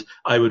round,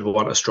 I would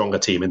want a stronger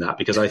team in that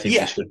because I think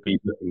we should be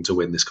looking to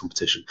win this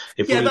competition.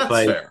 If we that's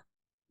play, fair.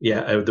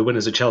 Yeah, the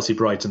winners of Chelsea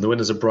Brighton, the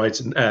winners of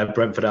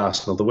Brentford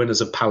Arsenal, the winners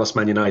of Palace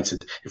Man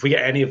United. If we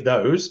get any of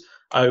those,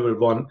 I would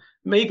want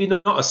maybe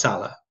not a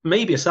Salah,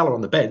 maybe a Salah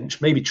on the bench,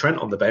 maybe Trent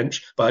on the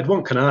bench, but I'd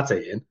want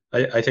Konate in.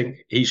 I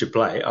think he should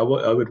play. I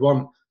would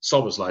want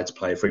Szoboszlai to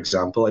play, for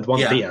example. I'd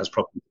want Diaz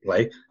probably to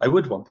play. I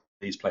would want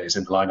these players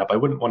in the lineup. I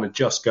wouldn't want to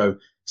just go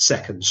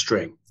second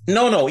string.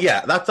 No,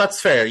 yeah,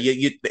 that's fair.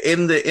 You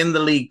in the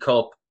League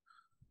Cup,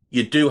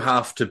 you do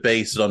have to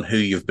base it on who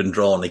you've been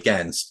drawn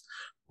against.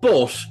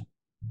 But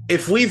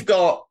if we've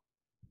got,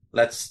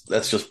 let's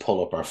just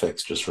pull up our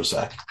fixtures for a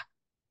sec.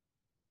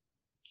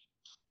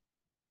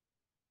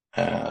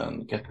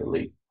 And get the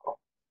League Cup.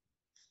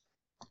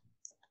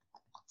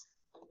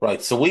 Right,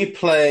 so we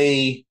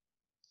play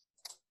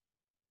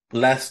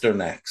Leicester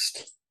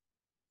next.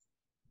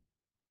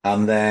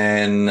 And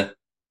then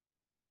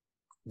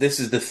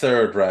this is the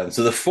 3rd round.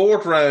 So the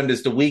 4th round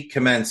is the week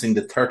commencing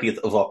the 30th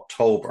of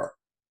October.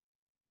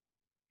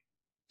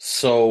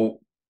 So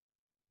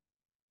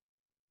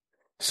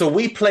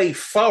we play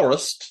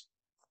Forest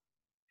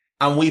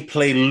and we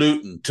play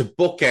Luton to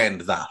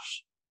bookend that.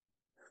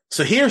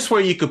 So here's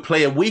where you could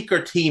play a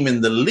weaker team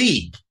in the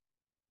league.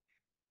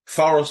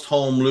 Forest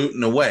home,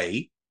 Luton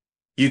away.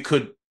 You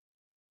could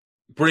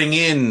bring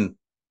in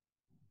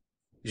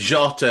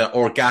Jota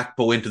or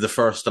Gakpo into the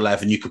first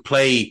 11. You could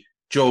play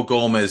Joe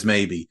Gomez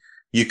maybe.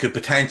 You could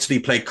potentially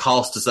play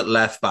Costas at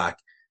left back.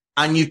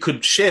 And you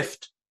could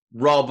shift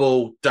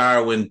Robbo,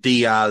 Darwin,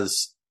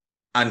 Diaz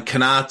and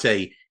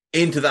Konate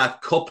into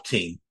that cup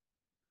team.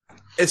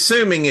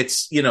 Assuming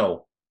it's,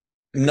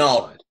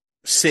 not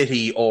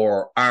City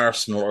or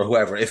Arsenal or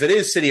whoever. If it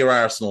is City or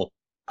Arsenal,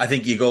 I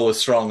think you go as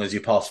strong as you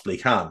possibly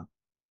can.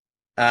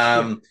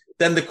 Then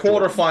the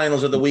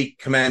quarterfinals are the week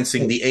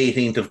commencing the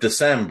 18th of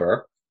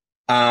December.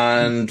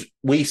 And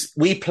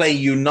we play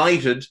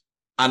United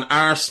and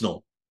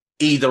Arsenal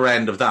either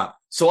end of that.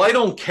 So I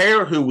don't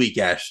care who we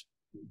get.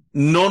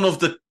 None of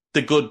the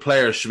good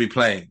players should be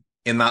playing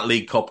in that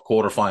League Cup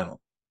quarterfinal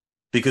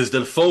because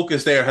the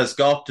focus there has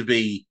got to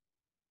be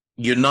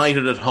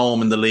United at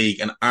home in the league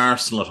and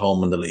Arsenal at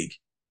home in the league.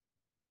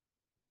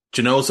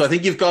 Do you know? So I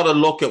think you've got to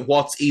look at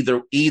what's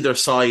either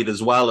side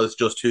as well as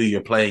just who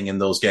you're playing in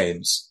those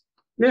games.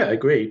 Yeah, I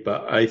agree.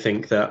 But I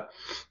think that,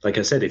 like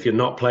I said, if you're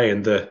not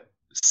playing the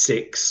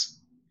 6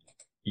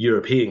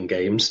 European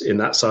games in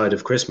that side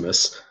of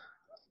Christmas,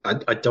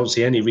 I don't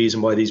see any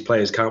reason why these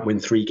players can't win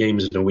 3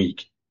 games in a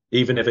week.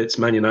 Even if it's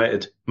Man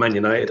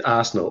United,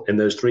 Arsenal in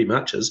those 3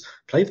 matches,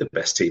 play the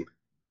best team.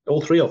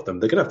 All 3 of them.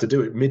 They're going to have to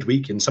do it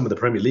midweek in some of the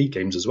Premier League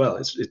games as well.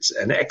 It's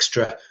an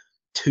extra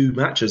 2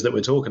 matches that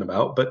we're talking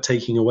about, but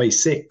taking away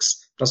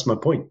 6. That's my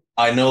point.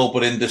 I know,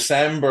 but in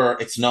December,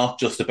 it's not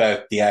just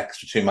about the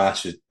extra 2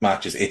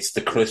 matches. It's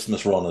the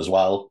Christmas run as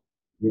well.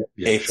 Yeah,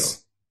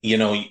 it's,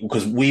 sure.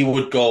 Because we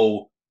would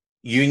go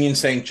Union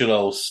St.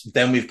 Gelos,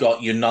 then we've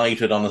got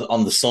United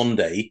on the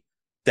Sunday,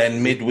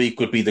 then midweek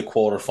would be the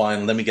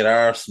quarterfinal, then we get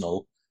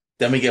Arsenal,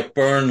 then we get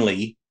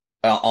Burnley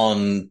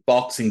on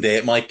Boxing Day.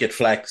 It might get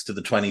flexed to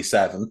the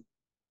 27th.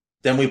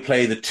 Then we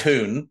play the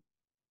Toon.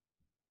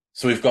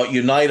 So we've got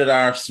United,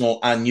 Arsenal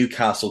and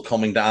Newcastle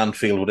coming to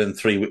Anfield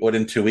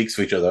within 2 weeks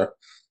of each other.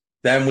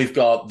 Then we've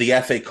got the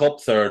FA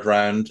Cup 3rd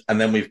round, and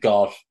then we've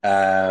got...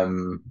 I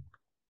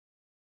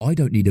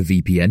don't need a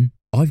VPN.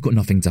 I've got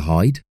nothing to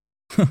hide.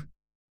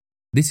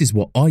 This is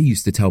what I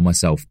used to tell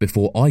myself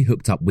before I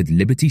hooked up with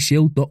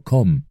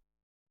LibertyShield.com.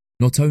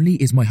 Not only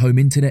is my home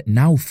internet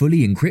now fully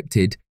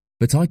encrypted,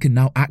 but I can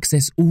now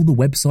access all the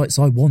websites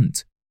I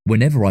want,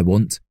 whenever I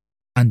want,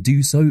 and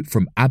do so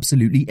from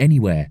absolutely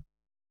anywhere.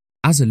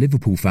 As a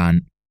Liverpool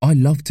fan, I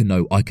love to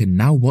know I can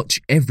now watch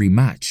every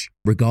match,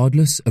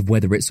 regardless of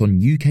whether it's on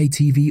UK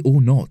TV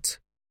or not.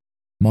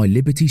 My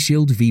Liberty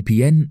Shield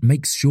VPN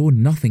makes sure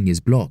nothing is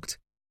blocked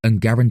and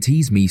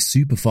guarantees me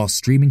super fast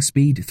streaming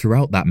speed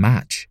throughout that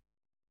match.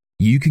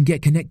 You can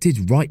get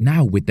connected right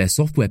now with their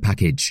software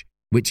package,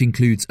 which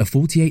includes a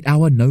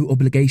 48-hour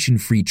no-obligation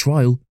free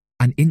trial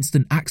and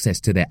instant access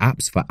to their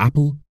apps for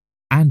Apple,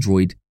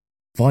 Android,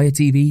 Fire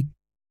TV,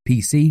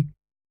 PC,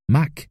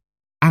 Mac,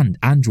 and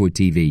Android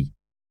TV.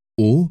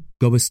 Or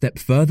go a step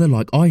further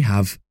like I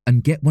have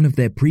and get one of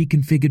their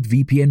pre-configured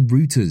VPN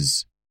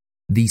routers.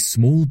 These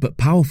small but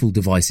powerful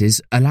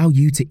devices allow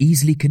you to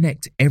easily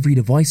connect every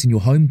device in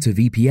your home to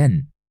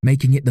VPN,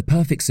 making it the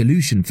perfect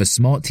solution for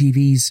smart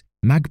TVs,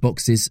 mag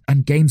boxes,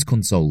 and games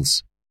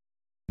consoles.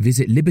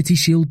 Visit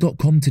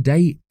libertyshield.com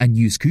today and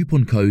use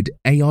coupon code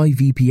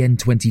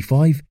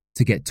AIVPN25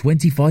 to get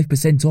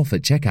 25% off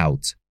at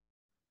checkout.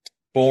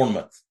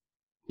 Bournemouth.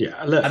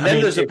 Yeah. Look, and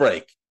then there's a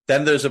break.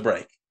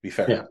 To be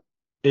fair. Yeah.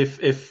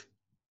 If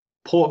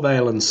Port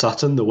Vale and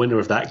Sutton, the winner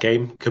of that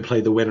game, could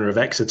play the winner of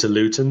Exeter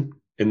Luton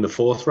in the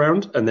fourth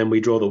round, and then we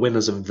draw the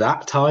winners of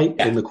that tie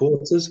in the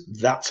quarters,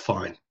 that's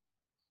fine.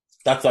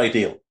 That's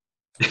ideal.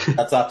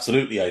 That's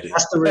absolutely ideal.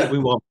 That's the rate we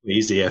want,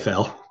 please,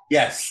 EFL.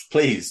 Yes,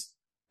 please.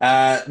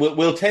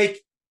 We'll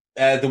take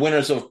the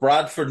winners of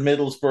Bradford,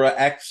 Middlesbrough,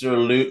 Exeter,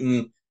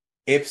 Luton,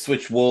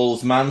 Ipswich,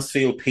 Wolves,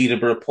 Mansfield,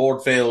 Peterborough,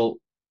 Port Vale,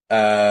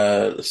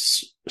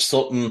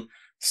 Sutton,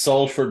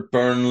 Salford,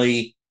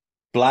 Burnley,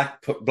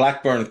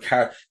 Blackburn.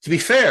 To be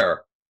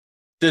fair,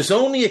 there's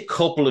only a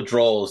couple of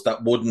draws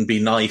that wouldn't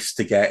be nice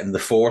to get in the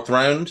fourth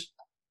round.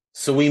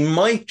 So we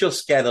might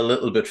just get a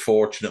little bit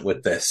fortunate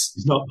with this.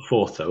 It's not the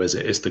fourth, though, is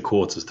it? It's the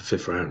quarters, the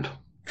fifth round.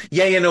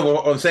 Yeah, no,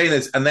 what I'm saying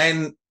is, and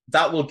then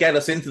that will get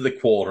us into the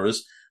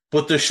quarters,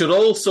 but there should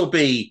also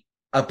be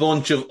a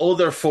bunch of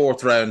other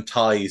fourth round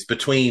ties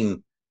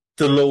between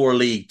the lower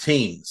league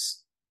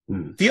teams.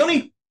 The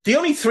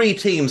only three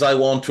teams I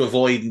want to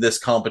avoid in this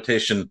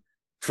competition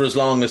for as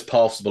long as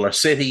possible are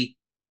City,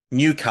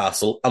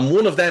 Newcastle, and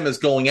one of them is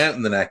going out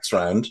in the next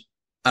round,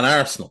 and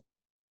Arsenal.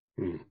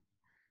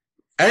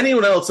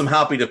 Anyone else I'm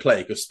happy to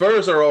play, because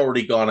Spurs are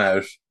already gone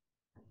out.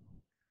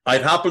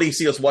 I'd happily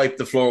see us wipe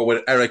the floor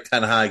with Eric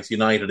Ten Hag's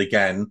United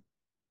again.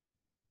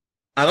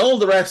 And all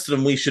the rest of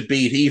them we should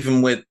beat,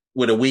 even with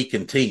a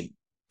weakened team.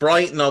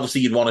 Brighton,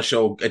 obviously, you'd want to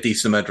show a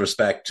decent amount of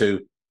respect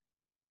to.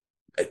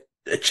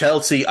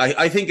 Chelsea,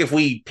 I think if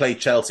we play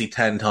Chelsea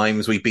 10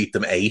 times, we beat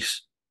them 8.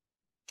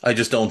 I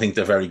just don't think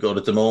they're very good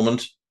at the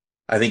moment.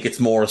 I think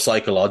it's more a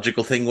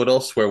psychological thing with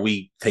us where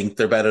we think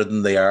they're better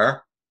than they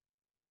are.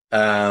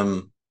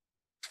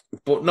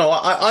 But no,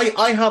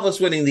 I have us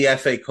winning the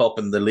FA Cup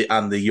and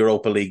the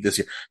Europa League this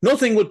year.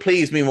 Nothing would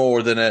please me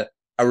more than a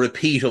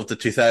repeat of the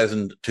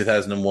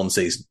 2001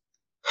 season.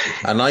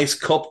 A nice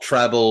cup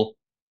treble,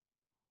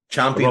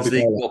 Champions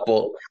League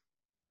football.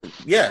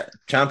 Yeah,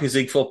 Champions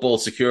League football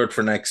secured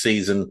for next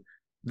season.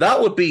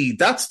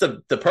 That's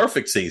the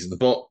perfect season.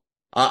 But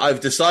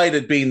I've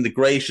decided, being the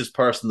gracious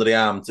person that I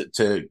am,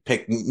 to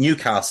pick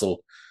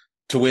Newcastle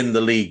to win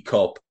the League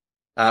Cup,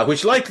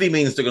 which likely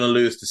means they're going to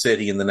lose to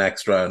City in the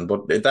next round,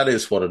 but that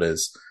is what it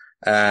is.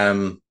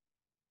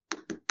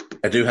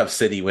 I do have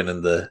City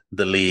winning the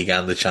league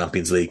and the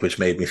Champions League, which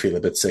made me feel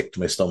a bit sick to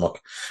my stomach.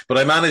 But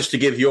I managed to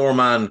give your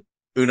man,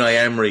 Unai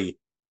Emery,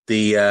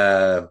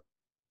 the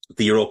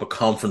Europa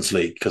Conference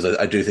League, because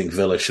I do think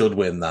Villa should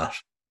win that.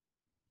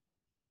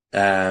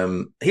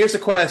 Here's a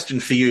question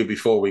for you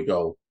before we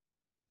go.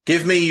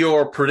 Give me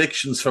your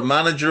predictions for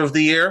Manager of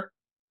the Year,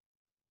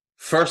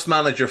 First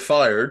Manager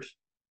Fired,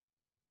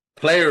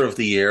 Player of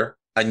the Year,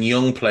 and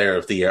Young Player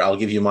of the Year. I'll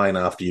give you mine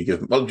after you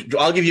give... Well,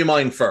 I'll give you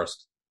mine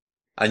first,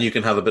 and you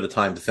can have a bit of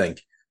time to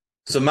think.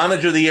 So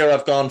Manager of the Year,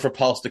 I've gone for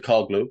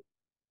Postecoglou,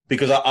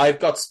 because I've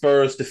got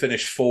Spurs to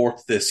finish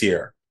 4th this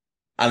year.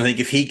 And I think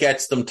if he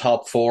gets them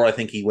top 4, I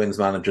think he wins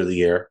Manager of the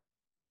Year.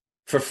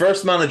 For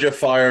First Manager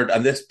Fired,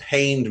 and this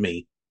pained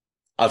me,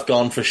 I've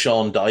gone for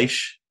Sean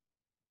Dyche.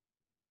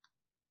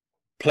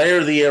 Player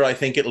of the Year, I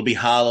think it'll be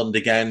Haaland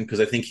again,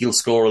 because I think he'll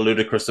score a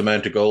ludicrous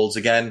amount of goals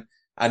again.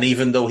 And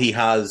even though he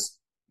has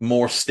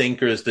more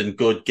stinkers than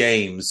good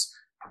games,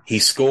 he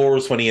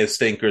scores when he has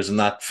stinkers, and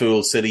that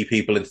fools City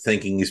people into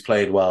thinking he's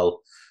played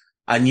well.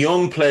 And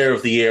Young Player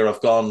of the Year,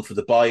 I've gone for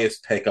the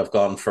biased pick. I've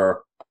gone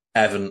for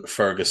Evan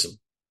Ferguson.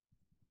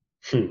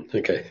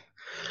 Okay.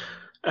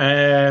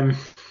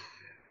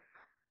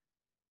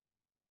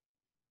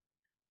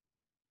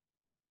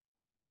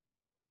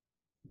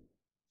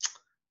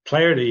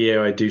 Player of the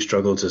Year, I do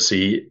struggle to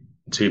see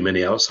too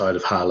many outside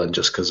of Haaland,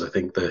 just because I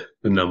think the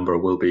number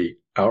will be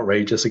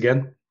outrageous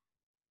again.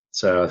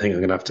 So I think I'm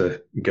going to have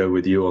to go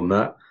with you on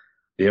that.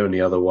 The only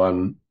other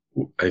one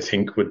I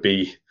think would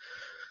be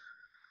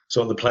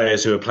sort of the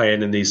players who are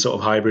playing in these sort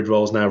of hybrid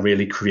roles now,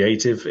 really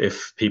creative.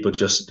 If people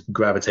just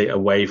gravitate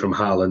away from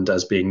Haaland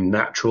as being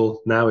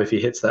natural now, if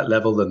he hits that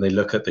level, then they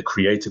look at the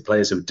creative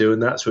players who are doing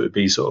that. So it would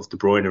be sort of De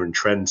Bruyne and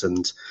Trent,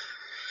 and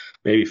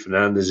maybe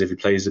Fernandes if he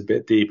plays a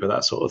bit deeper,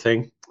 that sort of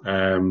thing.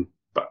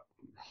 But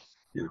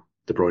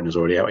De Bruyne is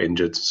already out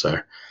injured, so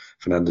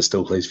Fernandes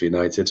still plays for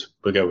United.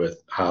 We'll go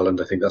with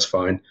Haaland. I think that's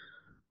fine.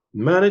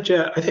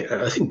 Manager, I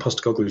think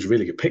Postecoglou is a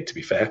really good pick, to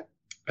be fair.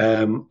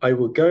 I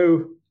will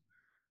go,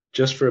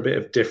 just for a bit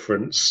of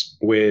difference,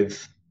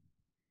 with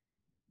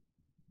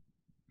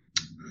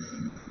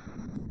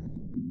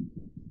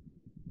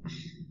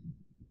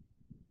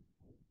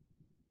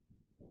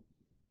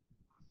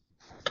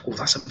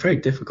that's a very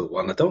difficult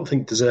one. I don't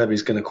think De Zerbi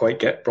is going to quite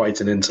get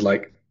Brighton into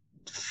like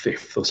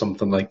 5th or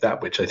something like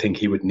that, which I think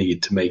he would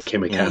need to make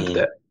him a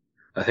candidate.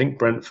 I think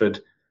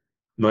Brentford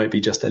might be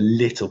just a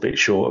little bit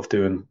short of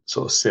doing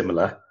sort of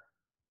similar.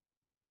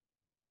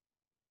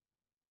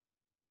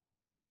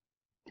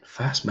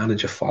 First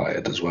manager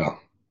fired as well.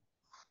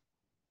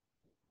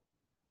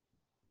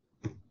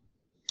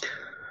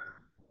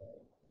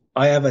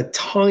 I have a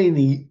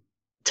tiny,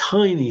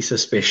 tiny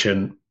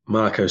suspicion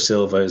Marco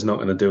Silva is not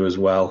going to do as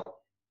well.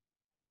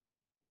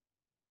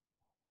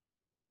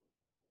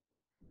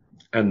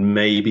 And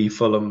maybe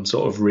Fulham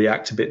sort of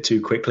react a bit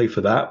too quickly for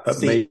that. But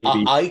maybe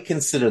I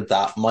considered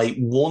that. My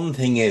one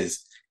thing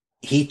is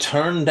he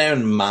turned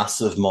down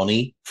massive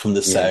money from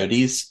the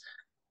Saudis.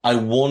 I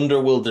wonder,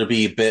 will there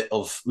be a bit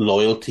of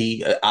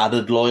loyalty,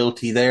 added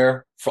loyalty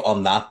there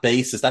on that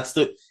basis?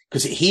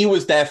 Because he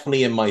was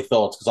definitely in my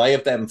thoughts, because I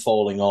have them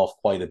falling off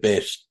quite a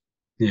bit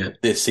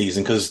this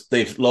season, because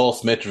they've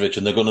lost Mitrovic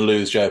and they're going to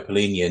lose João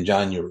Palhinha in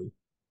January.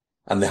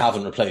 And they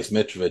haven't replaced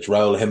Mitrovic.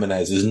 Raul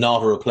Jimenez is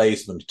not a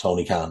replacement to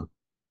Tony Khan.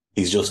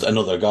 He's just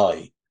another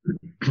guy.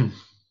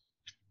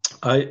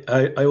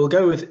 I will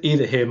go with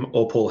either him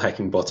or Paul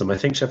Heckingbottom. I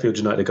think Sheffield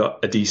United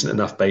got a decent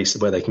enough base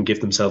where they can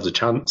give themselves a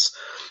chance.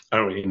 I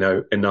don't really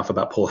know enough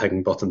about Paul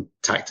Heckingbottom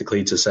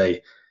tactically to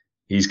say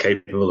he's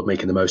capable of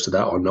making the most of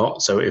that or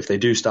not. So if they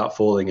do start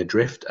falling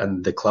adrift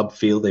and the club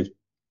feel they've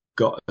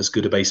got as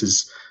good a base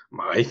as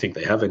I think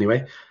they have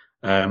anyway,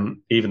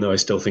 even though I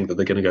still think that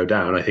they're going to go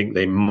down, I think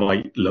they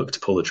might look to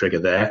pull the trigger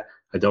there.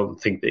 I don't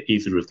think that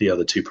either of the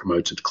other two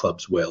promoted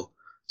clubs will.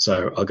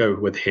 So I'll go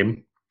with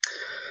him.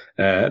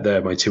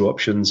 They're my two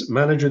options.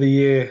 Manager of the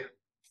year,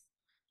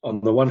 on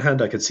the one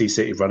hand, I could see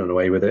City running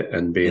away with it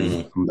and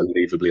being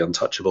unbelievably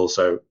untouchable.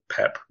 So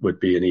Pep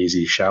would be an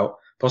easy shout.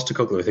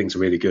 Postecoglou, I think, is a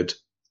really good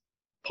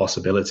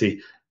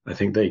possibility. I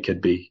think they could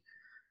be.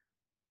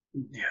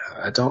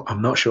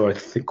 I'm not sure.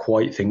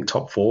 Quite think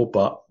top 4,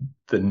 but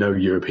the no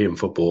European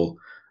football,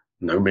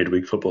 no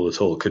midweek football at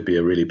all, could be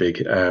a really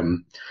big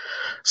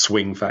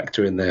swing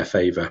factor in their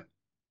favour.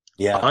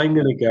 Yeah, I'm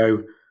going to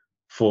go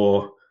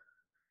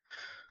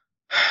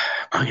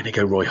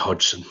Roy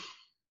Hodgson.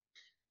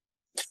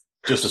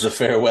 Just as a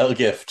farewell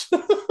gift.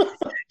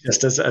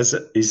 Just as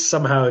he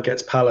somehow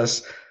gets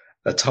Palace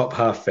a top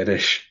half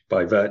finish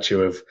by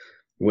virtue of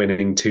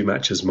winning 2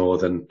 matches more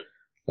than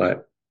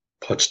like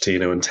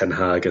Pochettino and Ten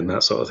Hag and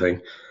that sort of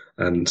thing.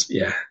 And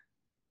yeah,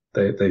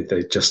 they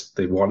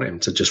want him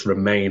to just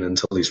remain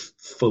until he's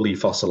fully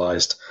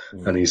fossilized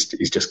and he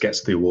just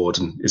gets the award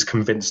and is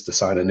convinced to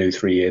sign a new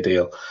 3-year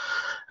deal.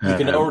 You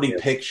can already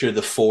picture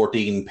the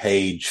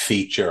 14-page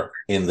feature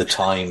in the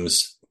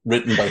Times,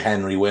 written by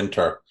Henry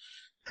Winter,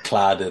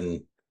 clad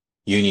in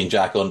Union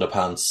Jack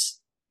underpants,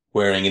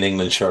 wearing an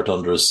England shirt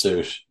under his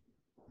suit,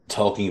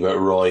 talking about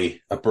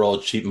Roy, a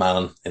broadsheet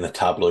man in a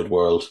tabloid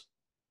world.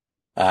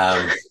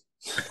 Fucking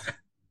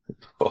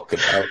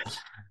hell.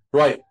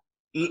 Right.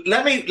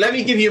 Let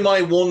me give you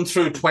my 1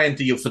 through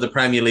 20 for the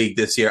Premier League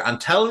this year, and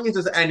tell me if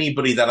there's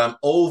anybody that I'm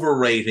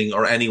overrating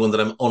or anyone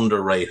that I'm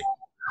underrating.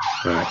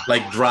 Right.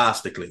 Like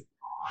drastically.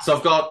 So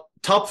I've got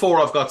top 4,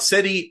 I've got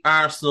City,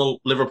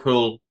 Arsenal,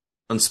 Liverpool,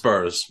 and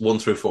Spurs, 1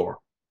 through 4.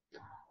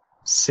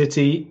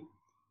 City,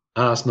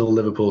 Arsenal,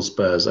 Liverpool,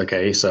 Spurs.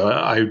 Okay, so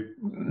I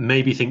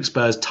maybe think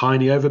Spurs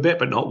tiny over a bit,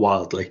 but not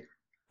wildly.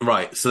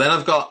 Right, so then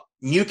I've got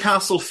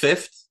Newcastle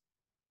 5th,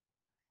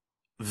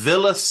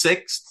 Villa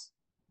 6th,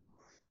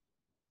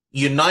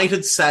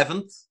 United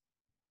 7th,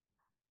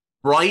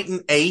 Brighton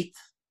 8th,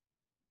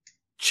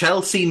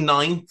 Chelsea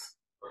 9th,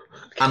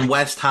 and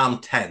West Ham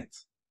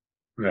 10th.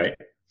 Right.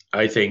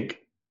 I think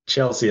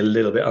Chelsea a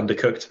little bit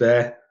undercooked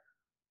there.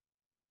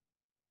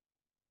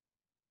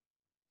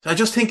 I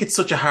just think it's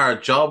such a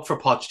hard job for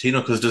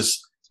Pochettino because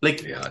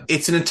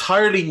it's an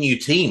entirely new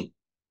team.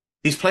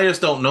 These players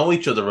don't know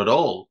each other at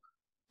all.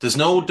 There's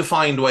no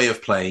defined way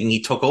of playing.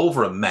 He took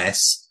over a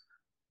mess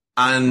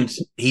and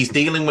he's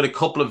dealing with a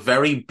couple of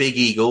very big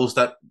egos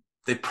that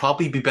they'd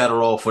probably be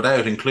better off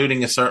without,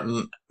 including a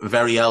certain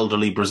very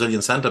elderly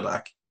Brazilian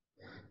centre-back.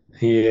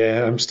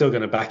 Yeah, I'm still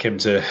going to back him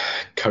to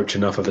coach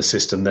enough of a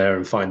system there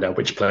and find out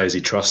which players he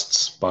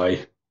trusts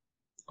by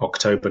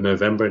October,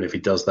 November. And if he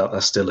does that,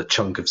 that's still a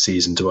chunk of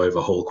season to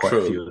overhaul quite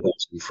a few of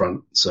those in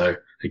front. So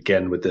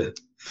again, with the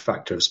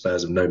factor of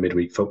Spurs of no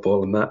midweek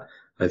football and that,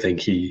 I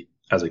think he,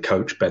 as a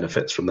coach,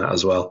 benefits from that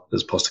as well,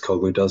 as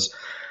Postecoglou does.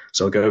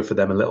 So I'll go for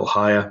them a little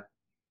higher.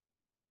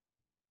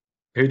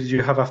 Who did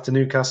you have after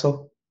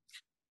Newcastle?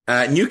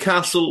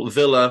 Newcastle,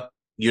 Villa,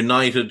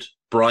 United,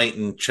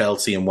 Brighton,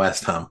 Chelsea, and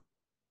West Ham.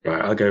 Right,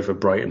 I'll go for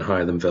Brighton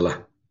higher than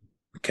Villa.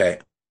 Okay,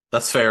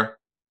 that's fair.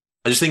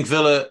 I just think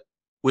Villa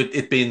with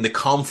it being the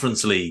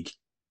Conference League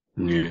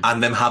Yeah.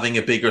 and them having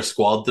a bigger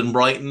squad than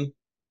Brighton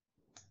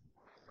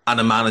and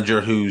a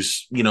manager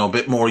who's, a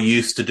bit more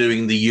used to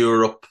doing the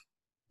Europe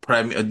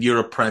Premier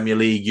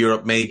League,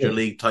 Europe Major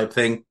League type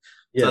thing.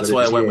 Yeah, so that's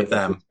why I went with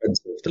them.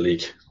 Expensive, the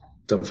league.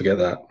 Don't forget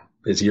that.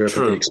 It's Europe at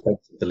the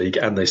expense of the league,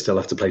 and they still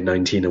have to play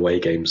 19 away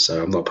games,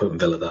 so I'm not putting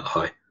Villa that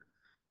high.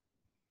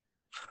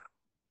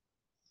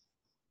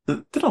 They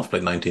don't have to play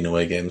 19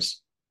 away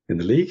games. In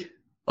the league?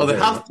 Oh, they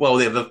have. Well,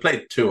 they've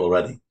played 2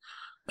 already.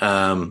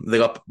 They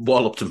got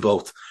walloped in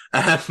both.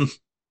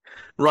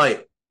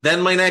 Right.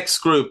 Then my next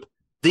group.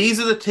 These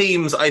are the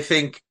teams I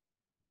think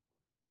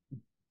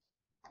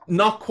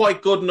not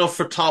quite good enough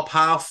for top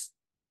half,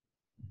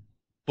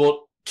 but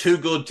too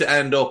good to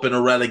end up in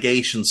a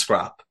relegation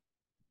scrap.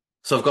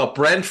 So I've got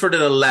Brentford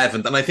at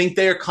 11th, and I think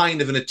they're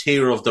kind of in a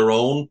tier of their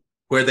own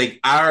where they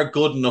are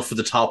good enough for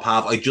the top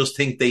half. I just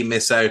think they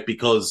miss out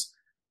because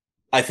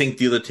I think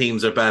the other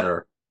teams are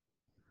better.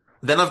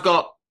 Then I've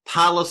got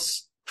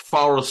Palace,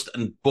 Forest,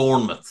 and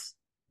Bournemouth,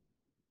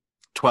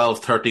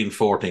 12, 13,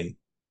 14.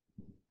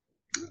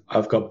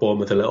 I've got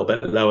Bournemouth a little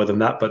bit lower than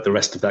that, but the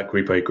rest of that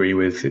group I agree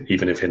with,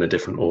 even if in a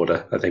different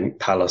order. I think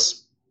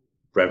Palace,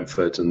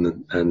 Brentford,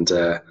 and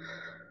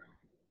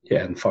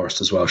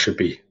Forest as well should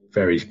be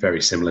very,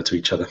 very similar to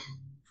each other.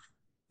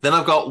 Then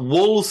I've got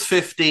Wolves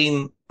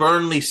 15,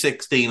 Burnley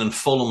 16, and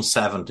Fulham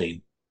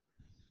 17.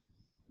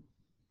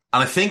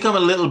 And I think I'm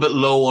a little bit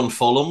low on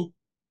Fulham,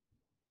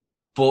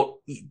 but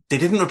they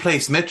didn't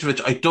replace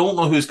Mitrovic. I don't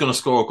know who's going to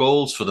score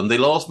goals for them. They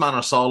lost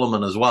Manor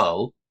Solomon as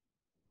well.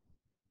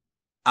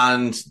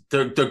 And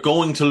they're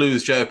going to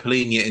lose João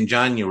Palhinha in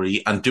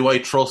January. And do I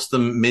trust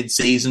them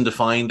mid-season to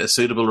find a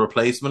suitable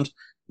replacement?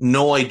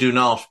 No, I do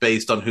not,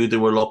 based on who they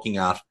were looking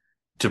at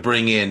to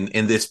bring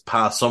in this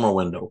past summer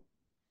window.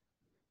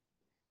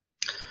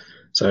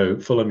 So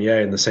Fulham,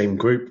 in the same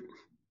group.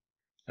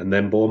 And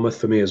then Bournemouth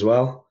for me as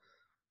well.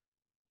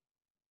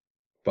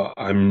 But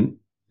I'm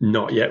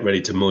not yet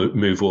ready to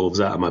move Wolves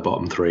out of my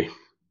bottom 3.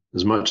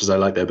 As much as I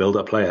like their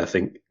build-up play, I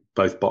think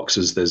both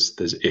boxes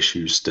there's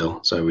issues still.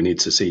 So we need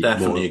to see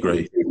definitely more.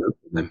 Agree.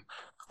 Them.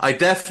 I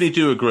definitely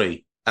do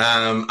agree.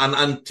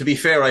 And to be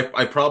fair,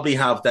 I probably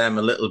have them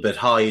a little bit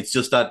high. It's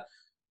just that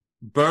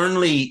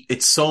Burnley,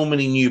 it's so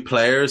many new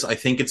players. I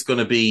think it's going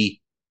to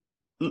be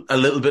a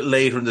little bit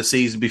later in the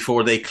season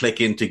before they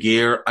click into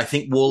gear. I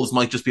think Wolves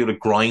might just be able to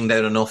grind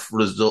out enough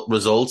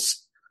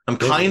results. I'm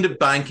kind of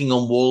banking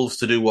on Wolves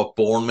to do what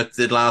Bournemouth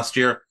did last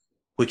year,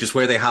 which is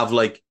where they have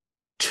like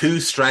 2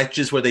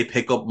 stretches where they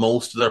pick up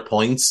most of their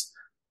points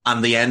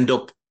and they end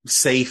up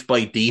safe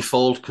by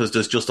default because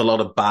there's just a lot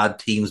of bad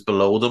teams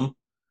below them.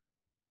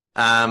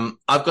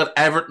 I've got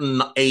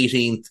Everton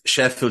 18th,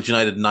 Sheffield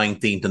United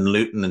 19th, and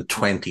Luton in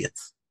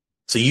 20th.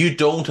 So you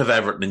don't have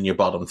Everton in your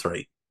bottom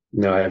 3.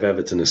 No, I have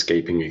Everton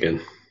escaping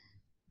again.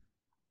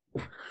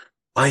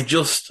 I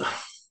just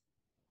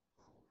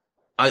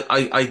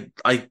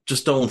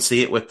don't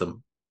see it with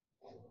them.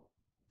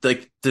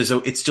 Like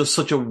it's just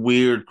such a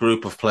weird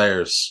group of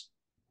players,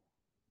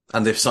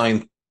 and they've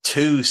signed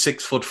 2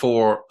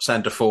 6'4"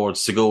 centre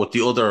forwards to go with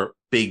the other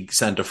big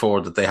centre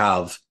forward that they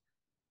have.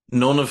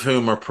 None of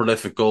whom are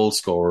prolific goal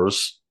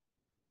scorers.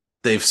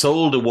 They've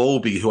sold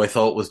Iwobi, who I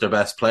thought was their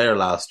best player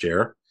last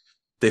year.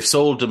 They've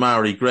sold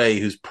Damari Gray,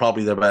 who's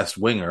probably their best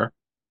winger.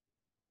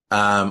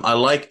 I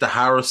like the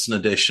Harrison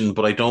addition,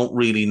 but I don't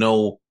really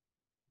know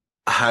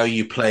how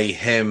you play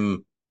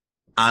him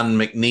and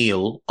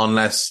McNeil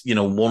unless,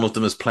 one of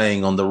them is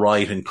playing on the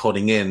right and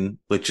cutting in,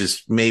 which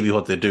is maybe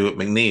what they do at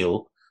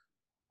McNeil.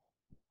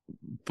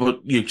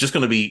 But you're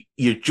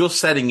just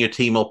setting your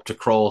team up to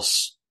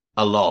cross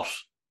a lot.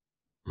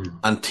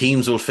 And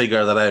teams will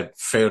figure that out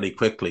fairly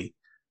quickly.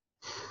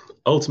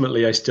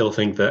 Ultimately, I still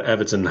think that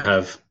Everton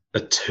have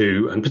a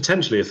 2 and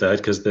potentially a 3rd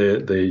because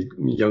the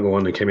younger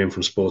one who came in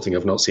from Sporting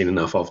I've not seen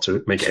enough of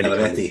to make any kind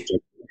of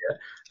judgment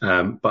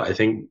yet. But I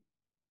think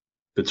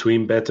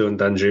between Beto and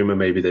Danjuma,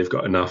 maybe they've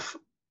got enough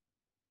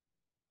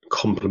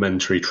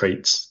complementary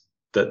traits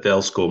that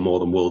they'll score more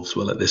than Wolves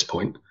will at this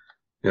point.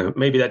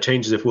 Maybe that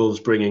changes if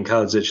Wolves bring in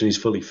Kalajic and he's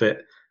fully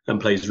fit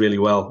and plays really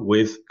well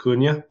with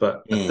Cunha,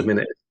 but at the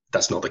minute,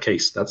 that's not the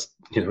case. That's,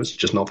 it's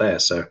just not there.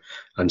 So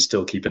I'm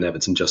still keeping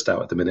Everton just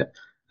out at the minute.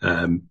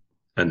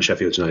 And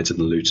Sheffield United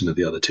and Luton are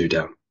the other 2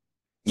 down.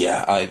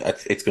 Yeah,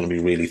 it's going to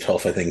be really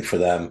tough, I think, for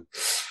them.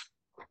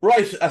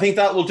 Right, I think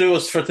that will do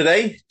us for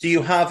today. Do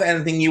you have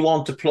anything you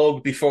want to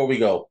plug before we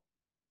go?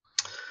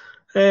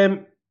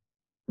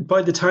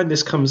 By the time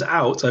this comes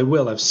out, I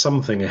will have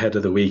something ahead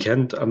of the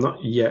weekend. I'm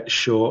not yet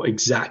sure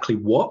exactly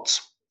what.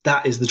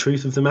 That is the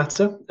truth of the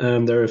matter.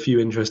 There are a few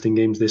interesting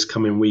games this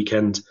coming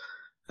weekend,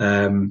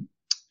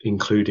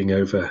 including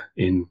over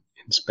in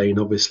Spain,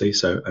 obviously.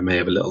 So I may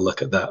have a little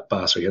look at that.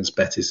 Barca against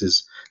Betis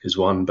is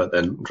one, but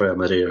then Real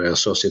Madrid Real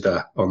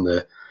Sociedad on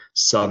the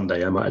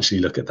Sunday. I might actually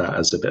look at that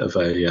as a bit of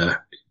a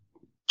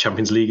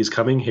Champions League is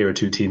coming. Here are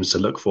 2 teams to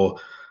look for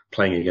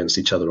playing against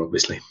each other,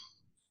 obviously.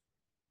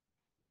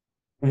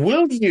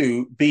 Will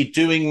you be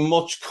doing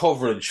much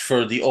coverage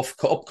for the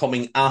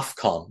upcoming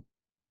AFCON?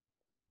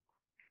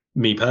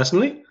 Me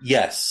personally?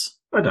 Yes.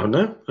 I don't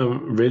know. I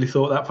haven't really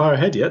thought that far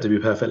ahead yet, to be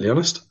perfectly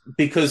honest.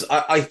 Because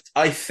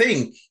I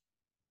think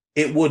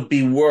it would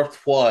be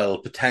worthwhile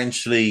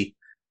potentially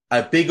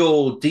a big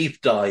old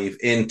deep dive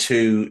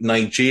into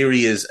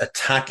Nigeria's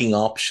attacking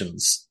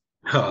options.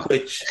 Huh.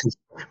 Which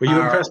were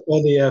you impressed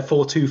by the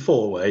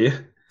 4-2-4, were you?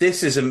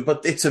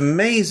 But it's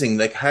amazing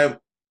like how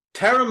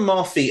Terem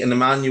Moffi and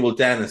Emmanuel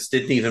Dennis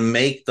didn't even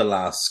make the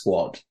last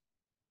squad.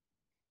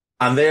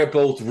 And they're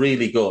both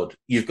really good.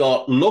 You've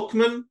got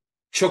Lookman,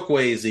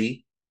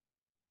 Chukwueze,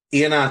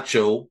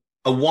 Iheanacho,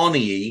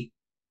 Awoniyi,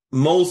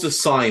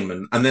 Moses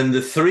Simon, and then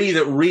the three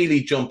that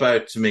really jump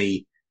out to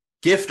me,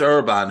 Gift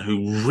Urban,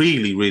 who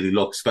really, really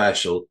looks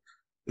special,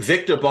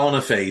 Victor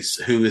Boniface,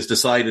 who has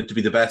decided to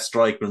be the best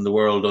striker in the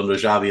world under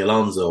Xabi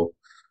Alonso,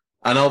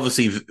 and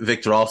obviously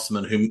Victor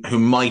Osimhen, who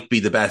might be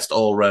the best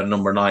all-round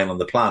number 9 on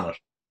the planet.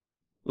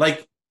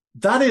 Like,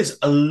 that is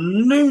a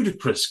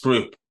ludicrous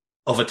group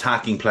of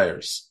attacking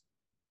players.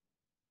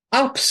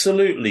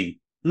 Absolutely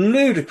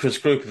ludicrous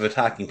group of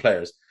attacking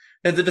players.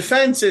 Now, the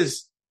defence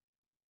is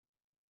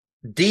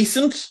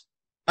decent,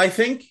 I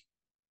think.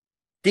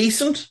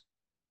 Decent.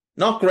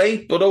 Not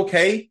great, but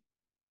okay.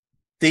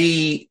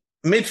 The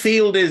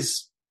midfield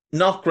is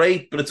not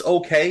great, but it's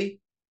okay.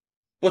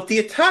 But the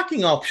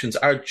attacking options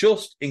are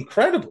just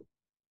incredible.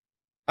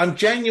 I'm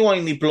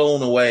genuinely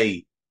blown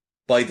away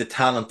by the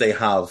talent they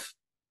have.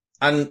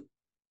 And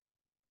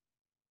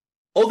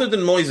other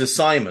than Moses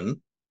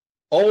Simon,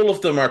 all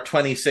of them are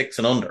 26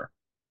 and under,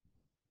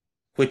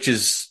 which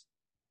is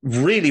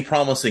really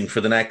promising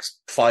for the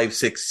next 5,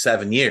 6,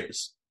 7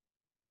 years.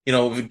 You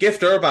know,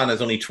 Gift Urban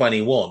is only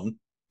 21,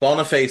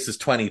 Boniface is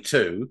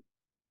 22,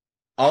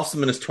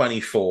 Osimhen is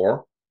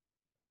 24,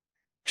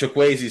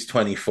 Chukwueze is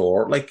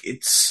 24. Like,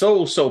 it's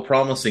so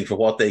promising for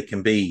what they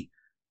can be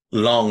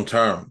long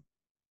term.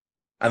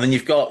 And then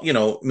you've got, you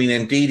know, I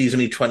mean, Ndidi's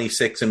only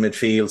 26 in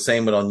midfield,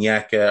 same with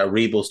Onyeka,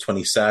 Aribo's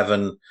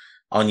 27,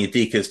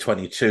 Onyedika is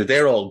 22.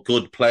 They're all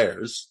good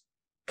players.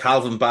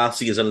 Calvin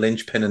Bassey is a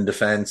linchpin in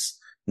defence,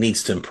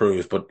 needs to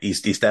improve, but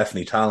he's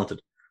definitely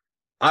talented.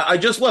 I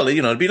just, well,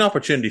 you know, it'd be an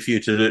opportunity for you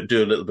to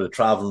do a little bit of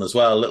travelling as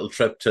well, a little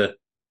trip to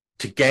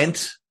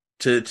Ghent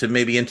to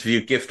maybe interview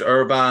Gift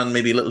Urban,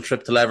 maybe a little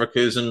trip to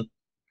Leverkusen,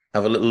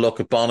 have a little look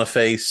at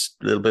Boniface,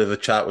 a little bit of a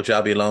chat with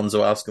Xabi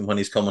Alonso, ask him when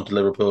he's coming to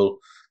Liverpool.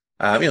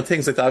 You know,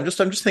 things like that.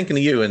 I'm just thinking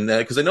of you, and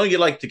because I know you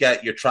like to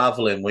get your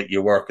travel in with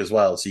your work as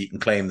well, so you can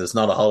claim there's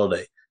not a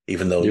holiday,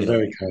 even though you're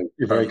very kind.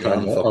 You're very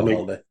kind.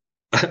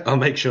 I'll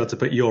make sure to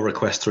put your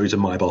request through to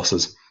my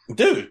bosses.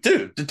 Frame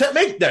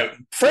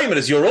it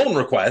as your own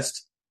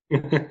request,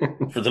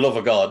 for the love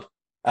of God,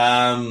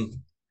 and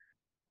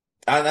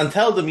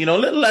tell them, you know, a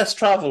little less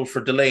travel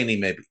for Delaney,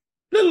 maybe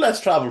a little less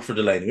travel for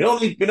Delaney.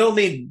 We don't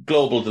need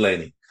global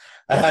Delaney.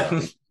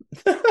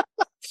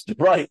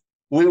 Right,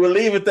 we will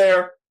leave it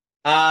there.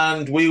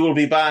 And we will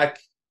be back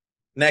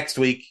next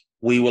week.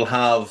 We will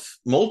have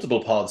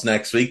multiple pods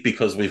next week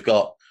because we've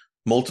got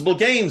multiple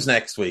games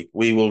next week.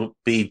 We will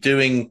be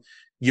doing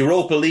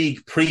Europa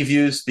League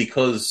previews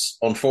because,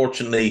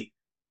 unfortunately,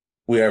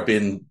 we are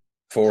being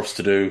forced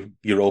to do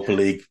Europa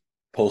League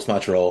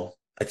post-match Raw.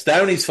 It's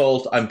Downey's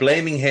fault. I'm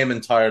blaming him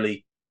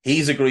entirely.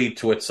 He's agreed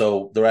to it,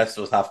 so the rest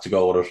of us have to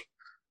go with it.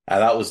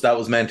 That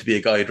was meant to be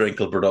a Guy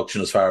Drinkle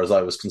production as far as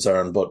I was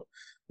concerned, but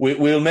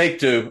we'll make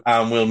do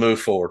and we'll move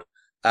forward.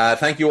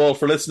 Thank you all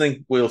for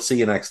listening. We'll see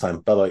you next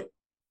time. Bye-bye.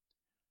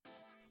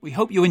 We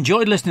hope you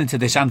enjoyed listening to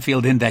this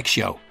Anfield Index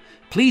show.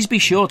 Please be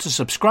sure to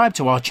subscribe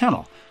to our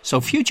channel so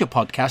future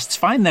podcasts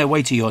find their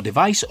way to your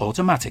device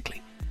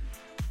automatically.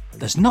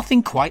 There's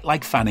nothing quite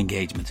like fan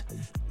engagement,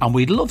 and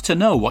we'd love to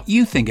know what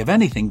you think of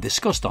anything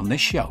discussed on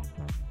this show.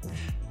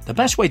 The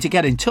best way to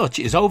get in touch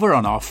is over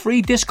on our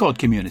free Discord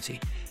community,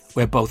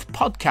 where both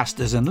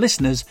podcasters and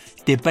listeners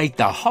debate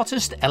the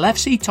hottest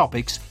LFC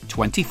topics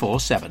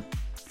 24/7.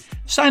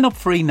 Sign up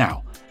free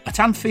now at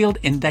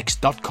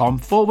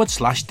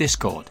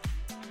AnfieldIndex.com/Discord.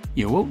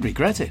 You won't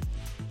regret it.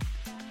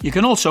 You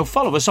can also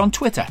follow us on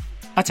Twitter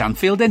at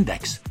Anfield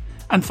Index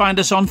and find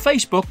us on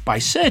Facebook by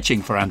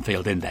searching for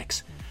Anfield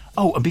Index.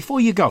 Oh, and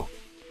before you go,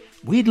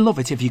 we'd love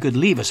it if you could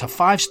leave us a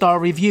 5-star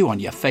review on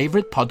your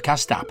favourite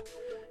podcast app.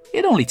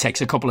 It only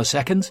takes a couple of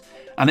seconds,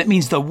 and it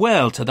means the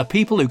world to the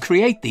people who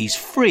create these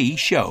free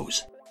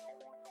shows.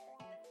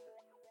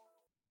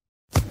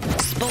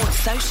 Sports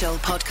Social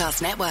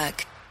Podcast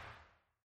Network.